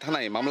কোতোয়ালি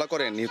থানায় মামলা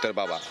করেন নিহতের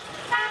বাবা।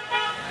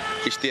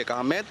 ইশতিয়াক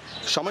আহমেদ,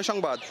 সময়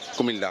সংবাদ,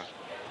 কুমিল্লা।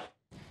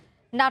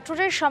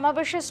 নাটোরের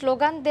সমাবেশে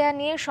স্লোগান দেয়া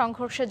নিয়ে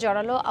সংঘর্ষে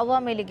জড়ালো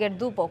আওয়ামী লীগের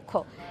দুপক্ষ।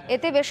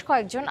 এতে বেশ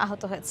কয়েকজন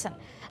আহত হয়েছেন।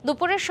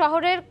 দুপুরে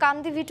শহরের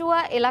কান্দিভিটুয়া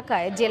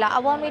এলাকায় জেলা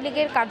আওয়ামী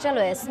লীগের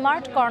কার্যালয়ে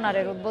স্মার্ট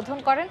কর্নারের উদ্বোধন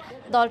করেন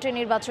দলটির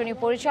নির্বাচনী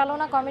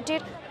পরিচালনা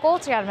কমিটির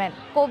কো-চেয়ারম্যান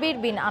কবির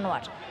বিন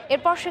আনোয়ার।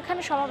 এরপর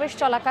সেখানে সমাবেশ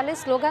চলাকালে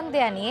স্লোগান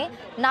দেয়া নিয়ে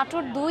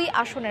নাটোর 2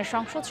 আসনের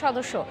সংসদ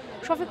সদস্য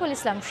শফিকুল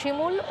ইসলাম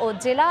শিমুল ও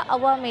জেলা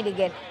আওয়ামী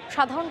লীগের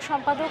সাধারণ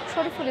সম্পাদক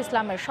শরীফুল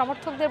ইসলামের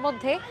সমর্থকদের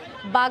মধ্যে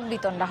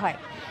বাগবিতণ্ডা হয়।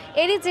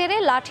 এরই জেরে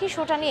লাঠি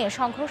সোটা নিয়ে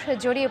সংঘর্ষে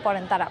জড়িয়ে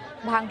পড়েন তারা।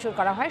 ভাঙচুর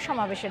করা হয়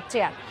সমাবেশের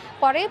চেয়ার।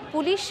 পরে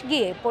পুলিশ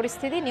গিয়ে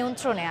পরিস্থিতি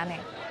নিয়ন্ত্রণে আনে।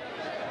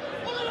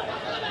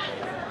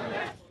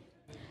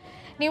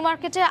 নিউ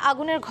মার্কেটে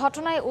আগুনের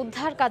ঘটনায়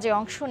উদ্ধার কাজে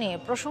অংশ নিয়ে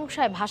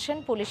প্রশংসায় ভাসেন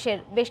পুলিশের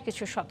বেশ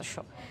কিছু সদস্য।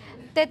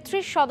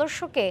 33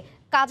 সদস্যকে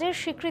কাজের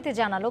স্বীকৃতি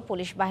জানালো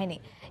পুলিশ বাহিনী।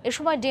 এ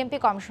সময় ডিএমপি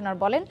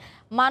কমিশনার বলেন,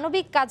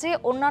 মানবিক কাজে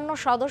অন্যান্য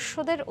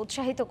সদস্যদের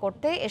উৎসাহিত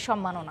করতে এ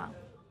সম্মাননা।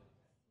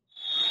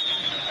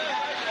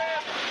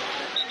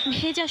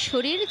 ভেজা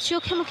শরীর,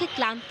 চোখে মুখে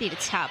ক্লান্তির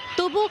ছাপ,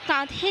 তবুও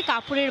কাঁধে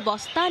কাপড়ের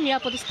বস্তা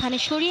নিরাপদ স্থানে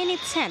সরিয়ে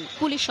নিচ্ছেন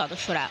পুলিশ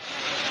সদস্যরা।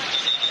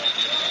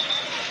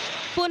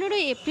 15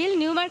 এপ্রিল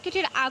নিউ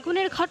মার্কেটের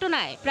আগুনের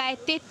ঘটনায় প্রায়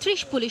 33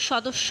 পুলিশ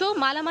সদস্য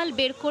মালামাল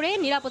বের করে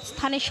নিরাপদ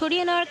স্থানে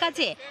সরিয়ে নেওয়ার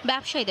কাজে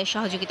ব্যবসায়ীদের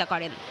সহযোগিতা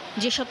করেন।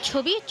 যেসব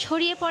ছবি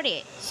ছড়িয়ে পড়ে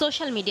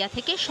সোশ্যাল মিডিয়া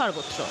থেকে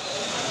সর্বত্র।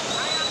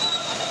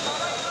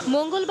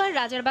 মঙ্গলবার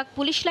রাজারবাগ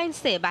পুলিশ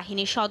লাইন্সে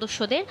বাহিনীর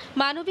সদস্যদের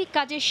মানবিক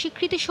কাজের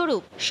স্বীকৃতি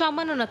স্বরূপ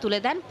সম্মাননা তুলে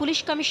দেন পুলিশ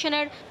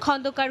কমিশনার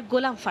খন্দকার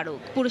গোলাম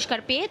ফারুক। পুরস্কার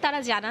পেয়ে তারা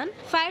জানান,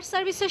 ফায়ার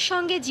সার্ভিসের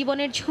সঙ্গে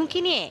জীবনের ঝুঁকি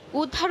নিয়ে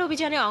উদ্ধার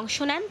অভিযানে অংশ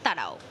নেন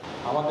তারাও।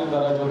 আমাদের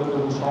দ্বারা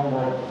যতটুকু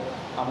সম্ভব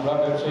আমরা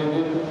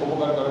ব্যবসায়ীদের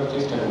উপকার করার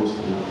চেষ্টা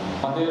করছি।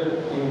 আমাদের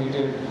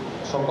ইউনিটের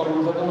সকল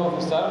ঊর্ধ্বতন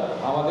অফিসার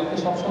আমাদেরকে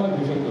সবসময়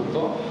ব্রিফিং করত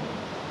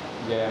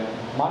যে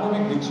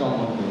মানবিক দিক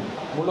সম্বন্ধে।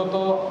 মূলত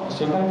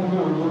সেখান থেকে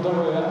উদ্বুদ্ধ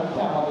হয়ে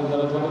আমাদের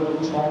দ্বারা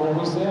যতটুকু সম্ভব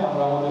হয়েছে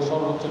আমরা আমাদের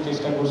সর্বোচ্চ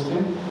চেষ্টা করছি।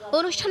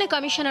 অনুষ্ঠানে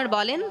কমিশনার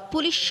বলেন,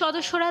 পুলিশ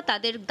সদস্যরা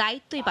তাদের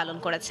দায়িত্বই পালন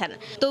করেছেন,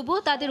 তবুও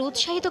তাদের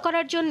উৎসাহিত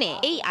করার জন্য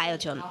এই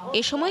আয়োজন।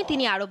 এ সময়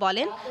তিনি আরো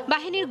বলেন,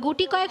 বাহিনীর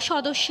গুটি কয়েক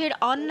সদস্যের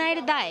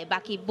অন্যায়ের দায়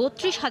বাকি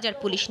 32,000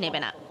 পুলিশ নেবে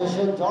না।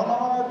 দেশের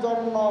জনগণের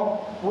জন্য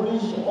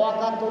পুলিশ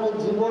অকাতরে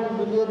জীবন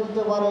বিলিয়ে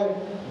দিতে পারে,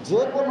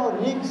 যে কোনো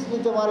রিস্ক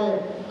নিতে পারে।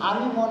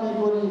 আমি মনে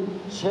করি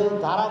সেই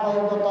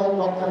ধারাবাহিকতাই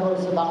রক্ষা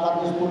করেছে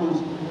বাংলাদেশ পুলিশ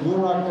নিউ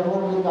মার্কেট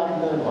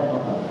অগ্নিকাণ্ডের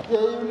ঘটনা।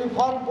 এই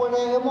ইউনিফর্ম পরে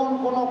এমন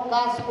কোনো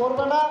কাজ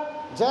করবে না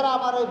যারা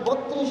আমার এই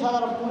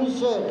 32,000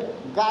 পুলিশের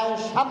গায়ে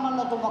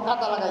সামান্যতম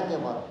কাটা লাগাইতে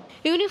পারে।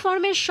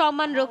 ইউনিফর্মের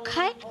সম্মান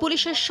রক্ষায়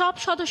পুলিশের সব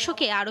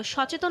সদস্যকে আরো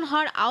সচেতন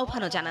হওয়ার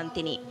আহ্বানও জানান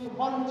তিনি।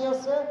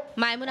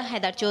 মাইমুনা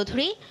হায়দার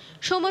চৌধুরী,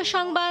 সময়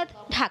সংবাদ,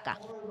 ঢাকা।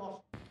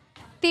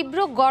 তীব্র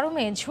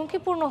গরমে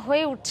ঝুঁকিপূর্ণ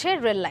হয়ে উঠছে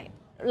রেল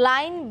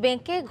লাইন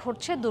বেঁকে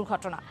ঘটছে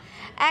দুর্ঘটনা।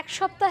 এক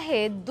সপ্তাহে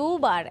 2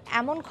 বার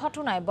এমন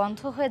ঘটনায় বন্ধ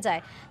হয়ে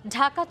যায়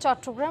ঢাকা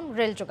চট্টগ্রাম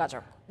রেল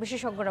যোগাযোগ।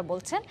 বিশেষজ্ঞরা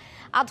বলছেন,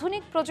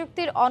 আধুনিক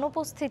প্রযুক্তির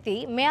অনুপস্থিতি,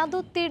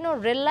 মেয়াদোত্তীর্ণ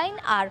রেল লাইন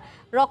আর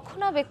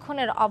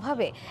রক্ষণাবেক্ষণের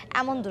অভাবে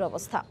এমন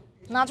দুরবস্থা।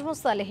 নাজমুস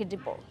সালেহের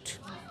রিপোর্ট।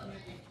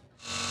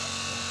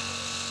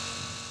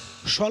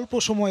 স্বল্প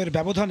সময়ের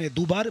ব্যবধানে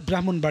 2 বার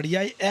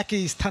ব্রাহ্মণবাড়িয়ায়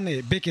একই স্থানে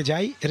বেঁকে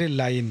যায় রেল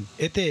লাইন।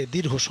 এতে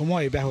দীর্ঘ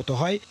সময় ব্যাহত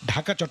হয়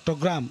ঢাকা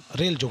চট্টগ্রাম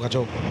রেল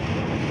যোগাযোগ।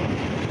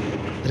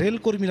 রেল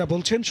কর্মীরা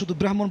বলছেন, শুধু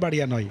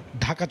ব্রাহ্মণবাড়িয়া নয়,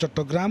 ঢাকা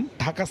চট্টগ্রাম,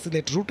 ঢাকা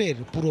সিলেট রুটের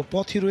পুরো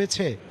পথই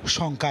রয়েছে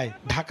শঙ্কায়।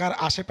 ঢাকার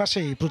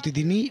আশেপাশেই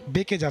প্রতিদিনই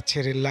বেঁকে যাচ্ছে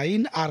রেল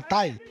লাইন, আর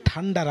তাই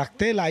ঠান্ডা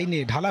রাখতে লাইনে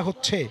ঢালা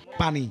হচ্ছে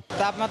পানি।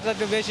 তাপমাত্রা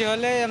একটু বেশি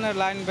হলে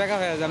লাইন বেঁকা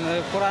হয়ে যায়।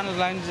 পুরান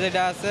লাইন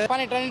যেটা আছে,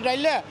 পানি টানি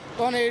ডাইলে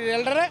তখন এই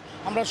রেলটারে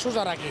আমরা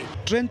সোজা রাখি।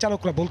 ট্রেন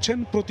চালকরা বলছেন,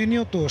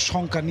 প্রতিনিয়ত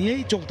শঙ্কা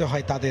নিয়েই চলতে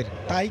হয় তাদের।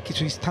 তাই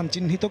কিছু স্থান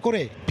চিহ্নিত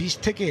করে 20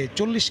 থেকে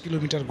 40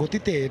 কিলোমিটার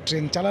গতিতে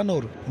ট্রেন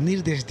চালানোর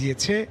নির্দেশ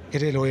দিয়েছে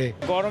রেলওয়ে।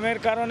 গরমের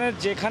কারণে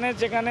যেখানে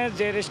যেখানে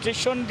যে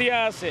রেস্ট্রিকশন দেওয়া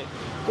আছে,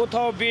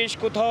 কোথাও 20,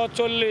 কোথাও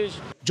 40,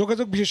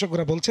 যোগাযোগ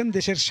বিশেষজ্ঞরা বলছেন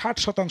দেশের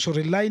 60%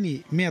 রেল লাইনই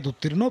মেয়াদ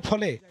উত্তীর্ণ,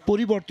 ফলে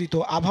পরিবর্তিত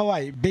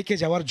আবহাওয়ায় বেঁকে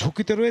যাওয়ার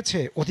ঝুঁকিতে রয়েছে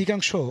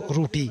অধিকাংশ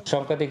রুটই।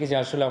 সংখ্যা দেখি যে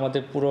আসলে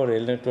আমাদের পুরো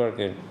রেল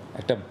নেটওয়ার্কের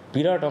একটা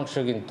বিরাট অংশ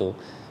কিন্তু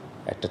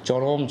একটা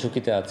চরম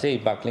ঝুঁকিতে আছে এই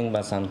বাকলিং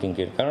বা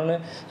সামকিংয়ের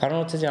কারণ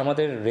হচ্ছে যে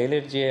আমাদের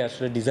রেলের যে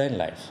আসলে ডিজাইন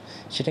লাইফ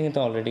সেটা কিন্তু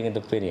অলরেডি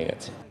কিন্তু পেরিয়ে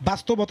গেছে।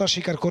 বাস্তবতা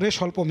স্বীকার করে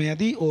স্বল্প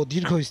মেয়াদী ও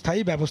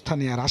দীর্ঘস্থায়ী ব্যবস্থা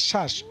নেওয়ার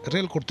আশ্বাস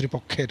রেল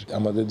কর্তৃপক্ষের।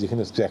 আমাদের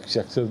যেখানে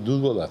স্ট্রাকচার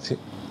দুর্বল আছে,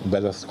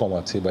 ব্যালান্স কম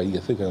আছে বা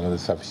আছে,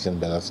 আমাদের সাফিসিয়েন্ট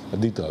ব্যালান্স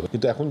দিতে হবে।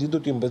 কিন্তু এখন যেহেতু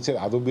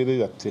টেম্পারেচার আরও বেড়ে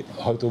যাচ্ছে,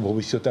 হয়তো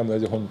ভবিষ্যতে আমরা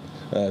যখন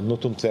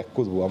নতুন ট্র্যাক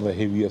করবো আমরা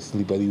হেভিয়ার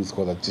স্লিপার ইউজ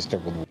করার চেষ্টা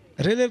করবো।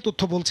 রেলের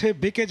তথ্য বলছে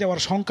বেঁকে যাওয়ার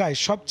শঙ্কায়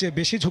সবচেয়ে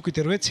বেশি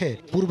ঝুঁকিতে রয়েছে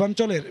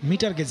পূর্বাঞ্চলের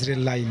মিটার গেজ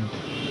রেল লাইন।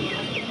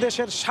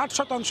 দেশের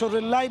 60%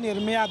 রেল লাইনের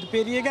মেয়াদ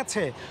পেরিয়ে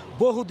গেছে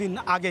বহুদিন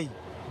আগেই।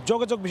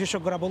 যোগাযোগ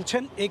বিশেষজ্ঞরা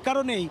বলছেন এ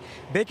কারণেই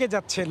বেঁকে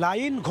যাচ্ছে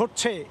লাইন,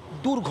 ঘটছে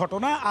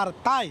দুর্ঘটনা, আর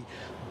তাই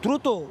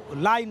দ্রুত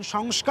লাইন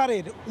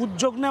সংস্কারের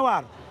উদ্যোগ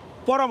নেওয়ার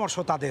পরামর্শ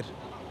তাদের।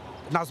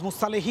 নাজমুস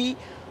সালেহী,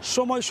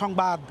 সময়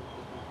সংবাদ,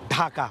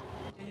 ঢাকা।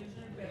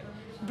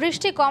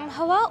 বৃষ্টি কম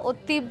হওয়া ও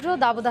তীব্র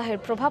দাবদাহের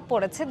প্রভাব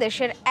পড়েছে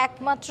দেশের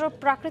একমাত্র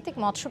প্রাকৃতিক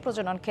মৎস্য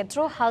প্রজনন ক্ষেত্র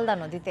হালদা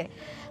নদীতে।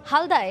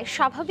 হালদায়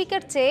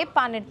স্বাভাবিকের চেয়ে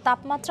পানির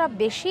তাপমাত্রা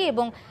বেশি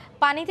এবং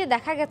পানিতে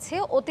দেখা গেছে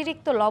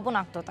অতিরিক্ত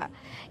লবণাক্ততা।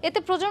 এতে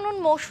প্রজনন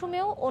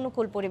মৌসুমেও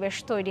অনুকূল পরিবেশ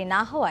তৈরি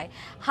না হওয়ায়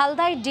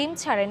হালদায় ডিম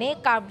ছাড়েনি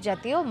কার্প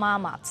জাতীয় মা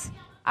মাছ।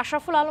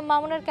 আশরাফুল আলম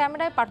মামুনের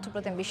ক্যামেরায়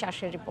পার্থপ্রতিম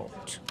বিশ্বাসের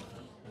রিপোর্ট।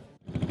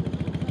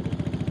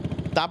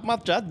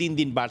 তাপমাত্রা দিন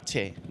দিন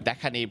বাড়ছে,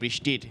 দেখা নেই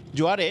বৃষ্টির।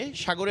 জোয়ারে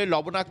সাগরের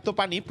লবণাক্ত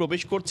পানি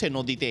প্রবেশ করছে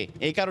নদীতে।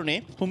 এই কারণে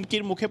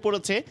হুমকির মুখে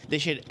পড়েছে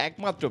দেশের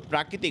একমাত্র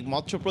প্রাকৃতিক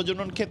মৎস্য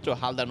প্রজনন ক্ষেত্র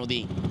হালদা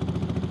নদী।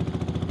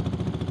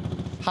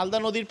 হালদা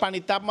নদীর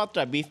পানির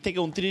তাপমাত্রা 20 থেকে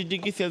 29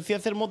 ডিগ্রি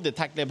সেলসিয়াসের মধ্যে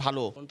থাকলে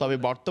ভালো, তবে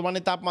বর্তমানে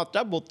তাপমাত্রা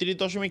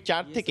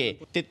 32.4 থেকে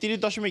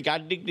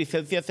 33.8 ডিগ্রি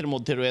সেলসিয়াসের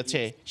মধ্যে রয়েছে।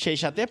 সেই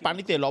সাথে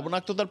পানিতে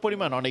লবণাক্ততার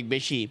পরিমাণ অনেক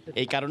বেশি।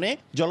 এই কারণে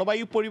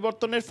জলবায়ু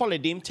পরিবর্তনের ফলে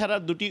ডিম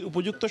ছাড়ার দুটি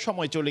উপযুক্ত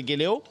সময় চলে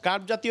গেলেও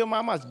কার্প জাতীয় মা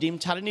মাছ ডিম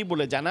ছাড়েনি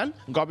বলে জানান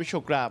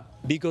গবেষকরা।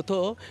 বিগত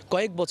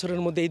কয়েক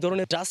বছরের মধ্যে এই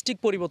ধরনের ড্রাস্টিক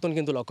পরিবর্তন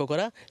কিন্তু লক্ষ্য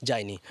করা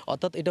যায়নি।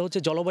 অর্থাৎ এটা হচ্ছে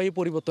জলবায়ু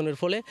পরিবর্তনের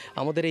ফলে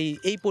আমাদের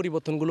এই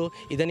পরিবর্তনগুলো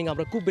ইদানিং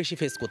আমরা খুব বেশি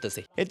ফেস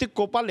করতেছি। এতে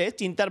কোপালে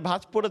চিন্তার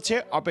ভাঁজ পড়েছে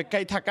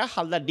অপেক্ষায় থাকা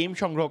হালদা ডিম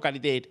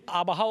সংগ্রহকারীদের।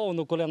 আবহাওয়া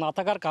অনুকূলে না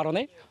থাকার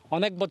কারণে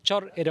অনেক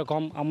বছর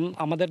এরকম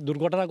আমাদের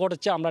দুর্ঘটনা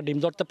ঘটেছে, আমরা ডিম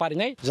ধরতে পারি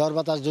নাই। ঝড়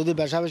বাতাস যদি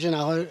বেশি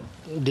না হয়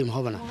ডিম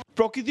হবে না।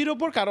 প্রকৃতির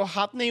ওপর কারো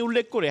হাত নেই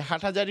উল্লেখ করে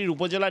হাটহাজারীর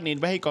উপজেলা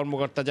নির্বাহী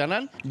কর্মকর্তা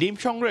জানান ডিম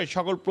সংগ্রহের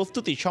সকল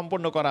প্রস্তুতি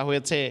সম্পন্ন করা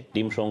হয়েছে।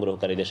 ডিম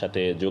সংগ্রহকারীদের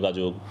সাথে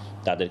যোগাযোগ,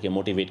 তাদেরকে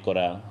মোটিভেট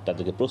করা,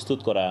 তাদেরকে প্রস্তুত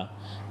করা,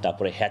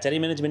 তারপরে হ্যাচারি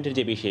ম্যানেজমেন্টের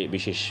যে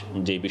বিশেষ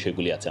যে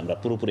বিষয়গুলি আছে, আমরা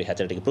পুরোপুরি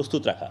হ্যাচারিটাকে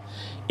প্রস্তুত রাখা,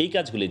 এই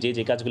কাজগুলি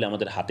যে কাজগুলি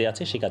আমাদের হাতে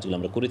আছে সেই কাজগুলো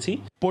আমরা করেছি।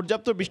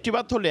 পর্যাপ্ত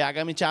বৃষ্টিপাত হলে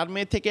আগামী 4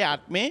 মে থেকে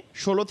 8 মে,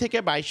 16 থেকে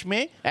 22 মে,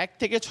 1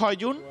 থেকে 6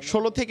 জুন,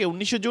 16 থেকে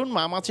 19 জুন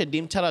মা মাছের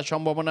ডিম ছাড়ার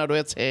সম্ভাবনা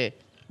রয়েছে।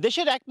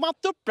 দেশের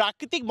একমাত্র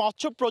প্রাকৃতিক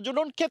মৎস্য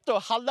প্রজনন ক্ষেত্র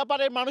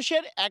হালদাপাড়ের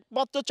মানুষের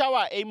একমাত্র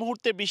চাওয়া এই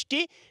মুহূর্তে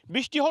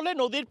বৃষ্টি হলে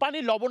নদীর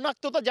পানির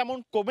লবণাক্ততা যেমন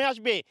কমে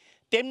আসবে,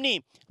 তেমনি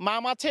মা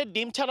মাছের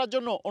ডিম ছাড়ার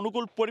জন্য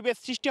অনুকূল পরিবেশ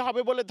সৃষ্টি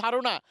হবে বলে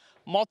ধারণা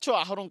মৎস্য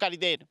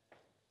আহরণকারীদের।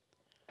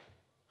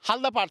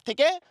 হালদাপাড়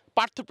থেকে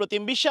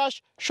পার্থপ্রতিম বিশ্বাস,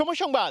 সময়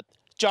সংবাদ,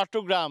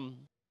 চট্টগ্রাম।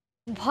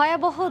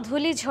 ভয়াবহ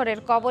ধূলিঝড়ের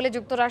কবলে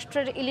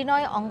যুক্তরাষ্ট্রের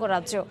ইলিনয়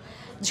অঙ্গরাজ্য।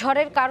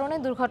 ঝড়ের কারণে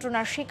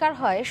দুর্ঘটনার শিকার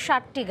হয়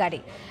 60টি গাড়ি।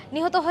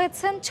 নিহত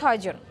হয়েছেন 6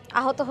 জন,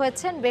 আহত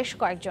হয়েছেন বেশ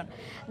কয়েকজন।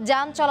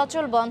 যান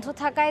চলাচল বন্ধ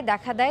থাকায়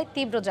দেখা দেয়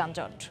তীব্র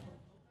যানজট।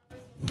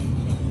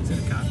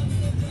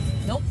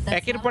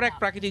 একের পর এক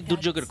প্রাকৃতিক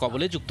দুর্যোগের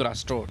কবলে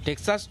যুক্তরাষ্ট্র।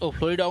 টেক্সাস ও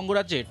ফ্লোরিডা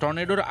অঙ্গরাজ্যে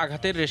টর্নেডোর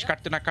আঘাতের রেশ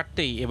কাটতে না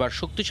কাটতেই এবার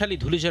শক্তিশালী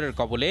ধূলিঝড়ের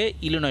কবলে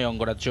ইলিনয়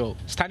অঙ্গরাজ্য।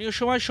 স্থানীয়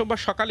সময়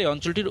সোমবার সকালে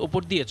অঞ্চলটির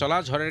ওপর দিয়ে চলা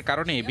ঝড়ের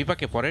কারণে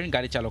বিপাকে পড়েন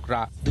গাড়ি চালকরা।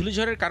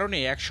 ধূলিঝড়ের কারণে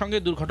একসঙ্গে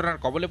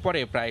দুর্ঘটনার কবলে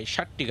পড়ে প্রায়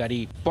 60টি গাড়ি।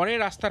 পরে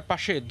রাস্তার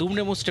পাশে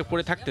দুমড়ে মুচড়ে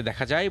পড়ে থাকতে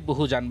দেখা যায়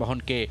বহু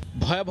যানবাহনকে।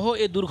 ভয়াবহ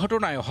এ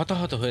দুর্ঘটনায়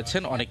হতাহত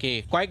হয়েছেন অনেকে।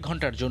 কয়েক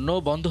ঘন্টার জন্য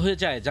বন্ধ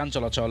হয়ে যায় যান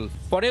চলাচল।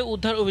 পরে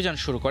উদ্ধার অভিযান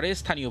শুরু করে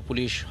স্থানীয়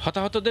পুলিশ।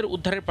 হতাহতদের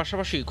উদ্ধারের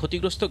পাশাপাশি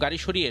ক্ষতিগ্রস্ত গাড়ি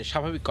সরিয়ে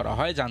স্বাভাবিক করা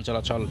হয় যান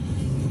চলাচল।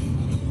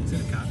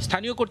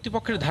 স্থানীয়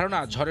কর্তৃপক্ষের ধারণা,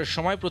 ঝড়ের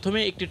সময় প্রথমে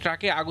একটি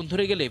ট্রাকে আগুন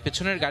ধরে গেলে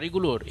পেছনের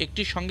গাড়িগুলোর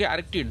একটির সঙ্গে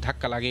আরেকটির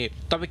ধাক্কা লাগে।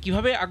 তবে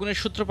কিভাবে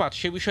আগুনের সূত্রপাত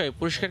সে বিষয়ে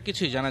পরিষ্কার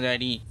কিছুই জানা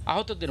যায়নি।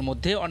 আহতদের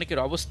মধ্যে অনেকের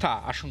অবস্থা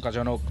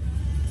আশঙ্কাজনক।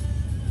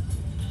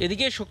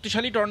 এদিকে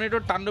শক্তিশালী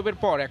টর্নেডোর তাণ্ডবের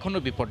পর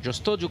এখনও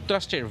বিপর্যস্ত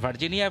যুক্তরাষ্ট্রের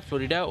ভার্জিনিয়া,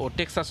 ফ্লোরিডা ও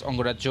টেক্সাস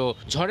অঙ্গরাজ্য।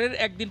 ঝড়ের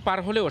একদিন পার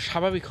হলেও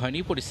স্বাভাবিক হয়নি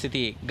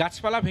পরিস্থিতি।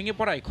 গাছপালা ভেঙে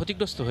পড়ায়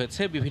ক্ষতিগ্রস্ত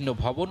হয়েছে বিভিন্ন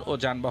ভবন ও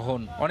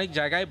যানবাহন। অনেক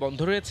জায়গায় বন্ধ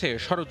রয়েছে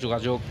সড়ক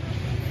যোগাযোগ।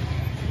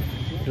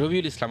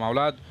 রবিউল ইসলাম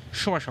আওলাদ,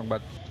 সময়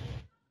সংবাদ।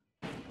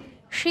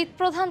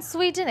 শীতপ্রধান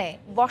সুইডেনে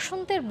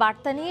বসন্তের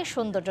বার্তা নিয়ে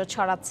সৌন্দর্য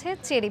ছড়াচ্ছে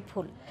চেরি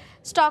ফুল।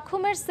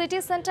 স্টকহোমের সিটি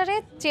সেন্টারে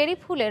চেরি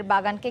ফুলের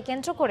বাগানকে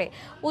কেন্দ্র করে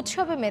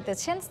উৎসবে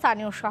মেতেছেন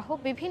স্থানীয় সহ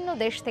বিভিন্ন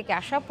দেশ থেকে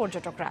আসা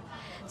পর্যটকরা।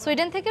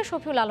 সুইডেন থেকে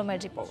শফিউল আলমের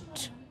রিপোর্ট।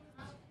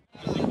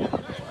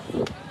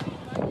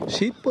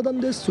 শীত প্রধান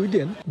দেশ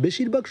সুইডেন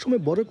বেশিরভাগ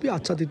সময় বরফে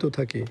আচ্ছাদিত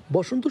থাকে।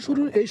 বসন্ত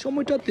শুরুর এই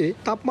সময়টাতে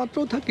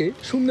তাপমাত্রাও থাকে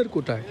শূন্যের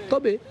কোটায়।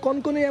 তবে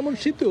কনকনে এমন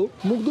শীতেও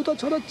মুগ্ধতা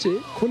ছড়াচ্ছে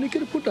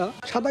ক্ষণিকের ফোঁটা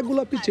সাদা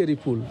গোলাপি চেরি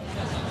ফুল।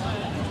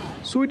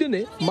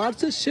 সুইডেনে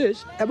মার্চের শেষ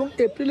এবং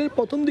এপ্রিলের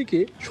প্রথম দিকে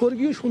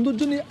স্বর্গীয়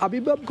সৌন্দর্য নিয়ে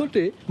আবির্ভাব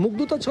ঘটে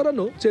মুগ্ধতা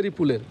ছড়ানো চেরি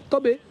ফুলের।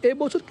 তবে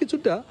এবছর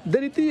কিছুটা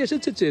দেরিতেই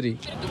এসেছে চেরি।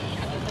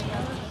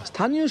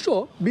 স্থানীয় সহ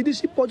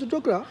বিদেশি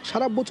পর্যটকরা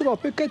সারা বছর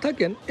অপেক্ষায়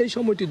থাকেন এই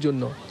সময়টির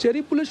জন্য।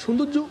 চেরি ফুলের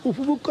সৌন্দর্য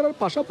উপভোগ করার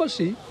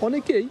পাশাপাশি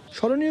অনেকেই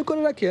স্মরণীয়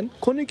করে রাখেন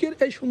ক্ষণিকের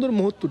এই সুন্দর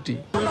মুহূর্তটি।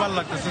 খুবই ভালো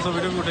লাগতেছে,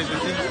 ছবিটা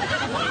উঠাইতেছি,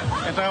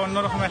 এটা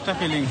অন্যরকম একটা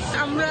ফিলিং।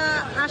 আমরা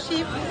আসি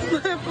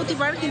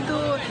প্রতিবার, কিন্তু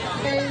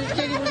এই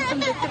চেরি ব্লসম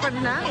দেখতে পারি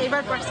না,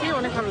 এবার পারছি,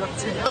 অনেক ভালো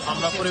লাগছে।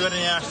 আমরা পরিবার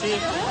নিয়ে আসছি,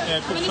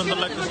 খুব সুন্দর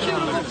লাগতেছে,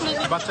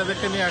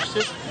 বাচ্চাদেরকে নিয়ে আসছি,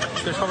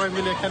 সবাই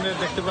মিলে এখানে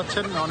দেখতে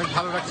পাচ্ছেন, অনেক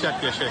ভালো লাগছে আর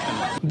কি এসে এখানে।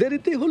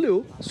 দেরিতে হলেও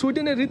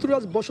সুইডেনের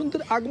ঋতুরাজ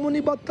বসন্তের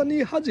আগমনী বার্তা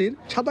নিয়ে হাজির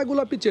সাদা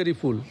গোলাপি চেরি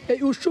ফুল। এই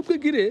উৎসবকে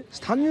ঘিরে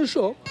স্থানীয়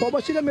সহ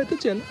প্রবাসীরা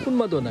মেতেছেন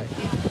উন্মাদনায়।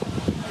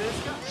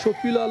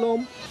 শফিউল আলম,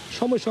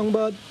 সময়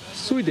সংবাদ,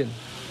 সুইডেন।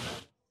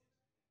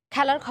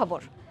 খেলার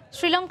খবর।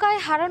 শ্রীলঙ্কায়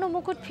হারানো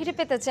মুকুট ফিরে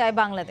পেতে চায়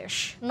বাংলাদেশ।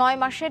 9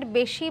 মাসের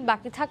বেশি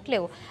বাকি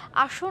থাকলেও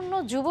আসন্ন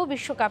যুব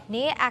বিশ্বকাপ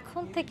নিয়ে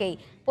এখন থেকেই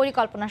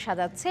পরিকল্পনা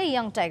সাজাচ্ছে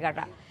ইয়ং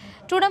টাইগাররা।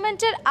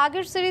 টুর্নামেন্টের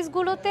আগের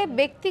সিরিজগুলোতে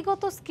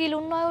ব্যক্তিগত স্কিল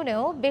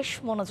উন্নয়নেও বেশ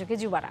মনোযোগী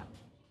যুবারা।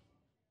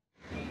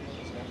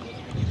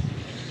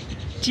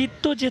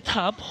 চিত্ত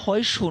জেথা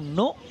ভয় শূন্য,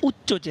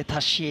 উচ্চ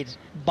জেথা শির,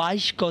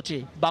 22 গজে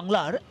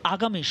বাংলার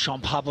আগামী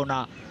সম্ভাবনা।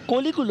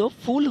 কলিগুলো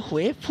ফুল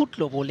হয়ে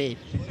ফুটল বলে।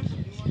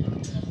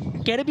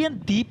 ক্যারিবিয়ান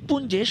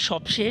দ্বীপপুঞ্জের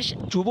সবশেষ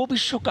যুব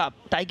বিশ্বকাপ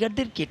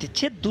টাইগারদের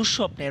কেটেছে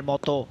দুঃস্বপ্নের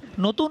মতো।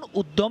 নতুন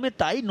উদ্যমে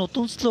তাই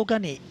নতুন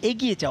স্লোগানে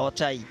এগিয়ে যাওয়া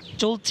চাই,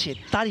 চলছে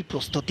তারই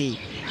প্রস্তুতি।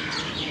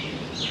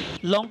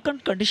 লঙ্কান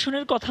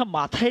কন্ডিশনের কথা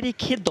মাথায়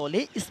রেখে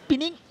দলে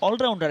স্পিনিং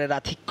অলরাউন্ডারের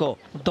আধিক্য,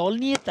 দল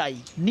নিয়ে তাই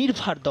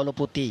নির্ভার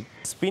দলপতি।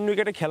 স্পিন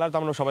উইকেটে খেলার তো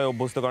আমরা সবাই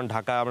অভ্যস্ত, কারণ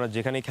ঢাকা আমরা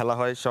যেখানেই খেলা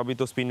হয় সবই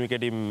তো স্পিন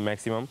উইকেটই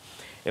ম্যাক্সিমাম।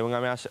 এবং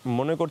আমি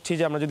মনে করছি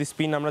যে আমরা যদি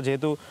স্পিন আমরা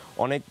যেহেতু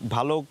অনেক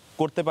ভালো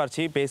করতে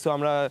পারছি, পেসও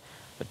আমরা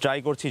ট্রাই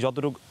করছি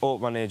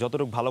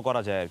যতটুকু ভালো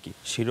করা যায় আর কি।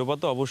 শিরোপা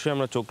তো অবশ্যই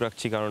আমরা চোখ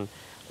রাখছি, কারণ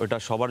ওটা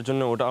সবার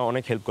জন্য ওটা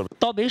অনেক হেল্প করবে।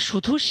 তবে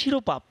শুধু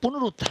শিরোপা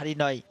পুনরুদ্ধারই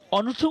নয়,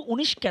 অনূর্ধ্ব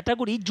 19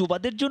 ক্যাটাগরি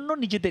যুবাদের জন্য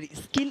নিজেদের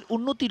স্কিল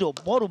উন্নতিরও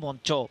বড়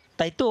মঞ্চ।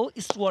 তাই তো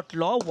স্টুয়ার্ট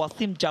ল,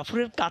 ওয়াসিম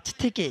জাফরের কাছ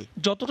থেকে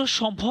যতটা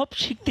সম্ভব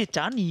শিখতে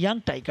চান ইয়াং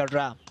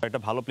টাইগাররা। একটা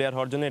ভালো প্লেয়ার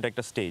হওয়ার জন্য এটা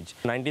একটা স্টেজ।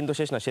 19 তো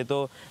শেষ না, সে তো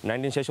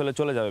 19 শেষ হলে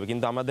চলে যাবে,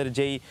 কিন্তু আমাদের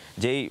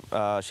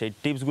সেই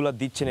টিপসগুলো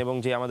দিচ্ছেন এবং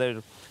যে আমাদের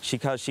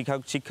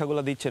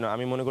শিক্ষাগুলো দিচ্ছেন,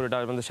 আমি মনে করি এটা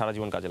আমাদের সারা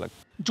জীবন কাজে লাগবে।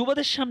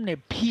 যুবাদের সামনে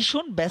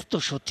ভীষণ ব্যস্ত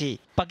সূচি।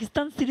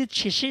 পাকিস্তান সিরিজ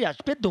শেষেই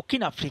আসবে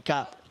দক্ষিণ আফ্রিকা,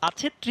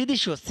 আছে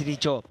ত্রিদেশীয়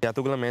সিরিজও।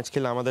 এতগুলো ম্যাচ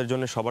খেলে আমাদের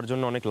জন্য সবার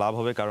জন্য অনেক লাভ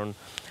হবে, কারণ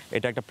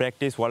এটা একটা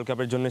প্র্যাকটিস। ওয়ার্ল্ড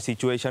কাপের জন্য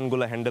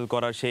সিচুয়েশনগুলো হ্যান্ডেল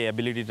করার সেই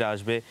অ্যাবিলিটিটা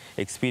আসবে,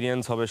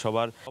 এক্সপিরিয়েন্স হবে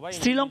সবার।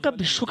 শ্রীলঙ্কা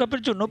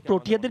বিশ্বকাপের জন্য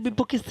প্রোটিয়াদের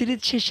বিপক্ষে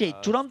সিরিজ শেষেই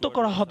চূড়ান্ত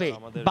করা হবে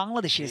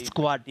বাংলাদেশের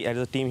স্কোয়াড। অ্যাজ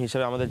এ টিম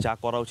হিসেবে আমাদের যা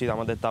করা উচিত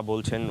আমাদের তা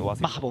বলছেন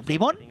মাহবুব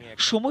রিমন,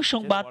 সময়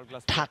সংবাদ,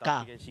 ঢাকা।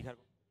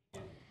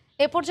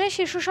 এ পর্যায়ে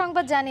শীর্ষ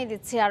সংবাদ জানিয়ে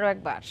দিচ্ছি আরও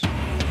একবার।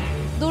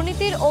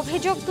 দুর্নীতির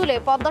অভিযোগ তুলে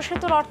পদ্মা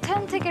সেতুর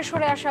অর্থায়ন থেকে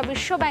সরে আসা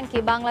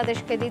বিশ্বব্যাংকই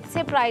বাংলাদেশকে দিচ্ছে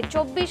প্রায়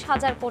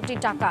 24,000 কোটি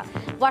টাকা।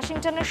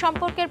 ওয়াশিংটনের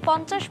সম্পর্কের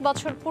 50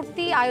 বছর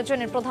পূর্তি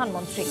আয়োজনের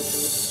প্রধানমন্ত্রী।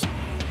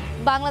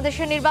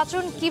 বাংলাদেশের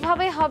নির্বাচন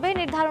কিভাবে হবে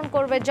নির্ধারণ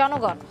করবে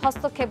জনগণ,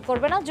 হস্তক্ষেপ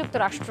করবে না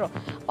যুক্তরাষ্ট্র।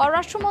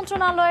 পররাষ্ট্র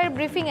মন্ত্রণালয়ের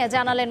ব্রিফিংয়ে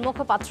জানালেন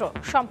মুখপাত্র,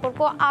 সম্পর্ক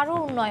আরও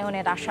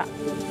উন্নয়নের আশা।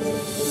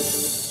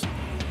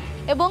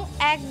 এবং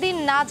একদিন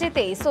না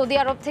যেতেই সৌদি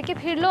আরব থেকে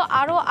ফিরল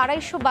আরও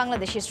 250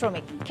 বাংলাদেশি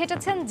শ্রমিক।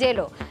 খেটেছেন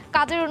জেলও,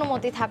 কাজের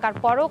অনুমতি থাকার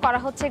পরও করা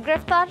হচ্ছে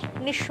গ্রেফতার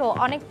নিঃস্ব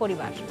অনেক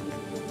পরিবার।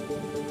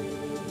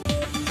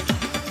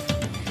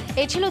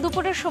 এই ছিল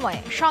দুপুরের সময়ে,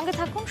 সঙ্গে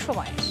থাকুন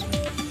সময়।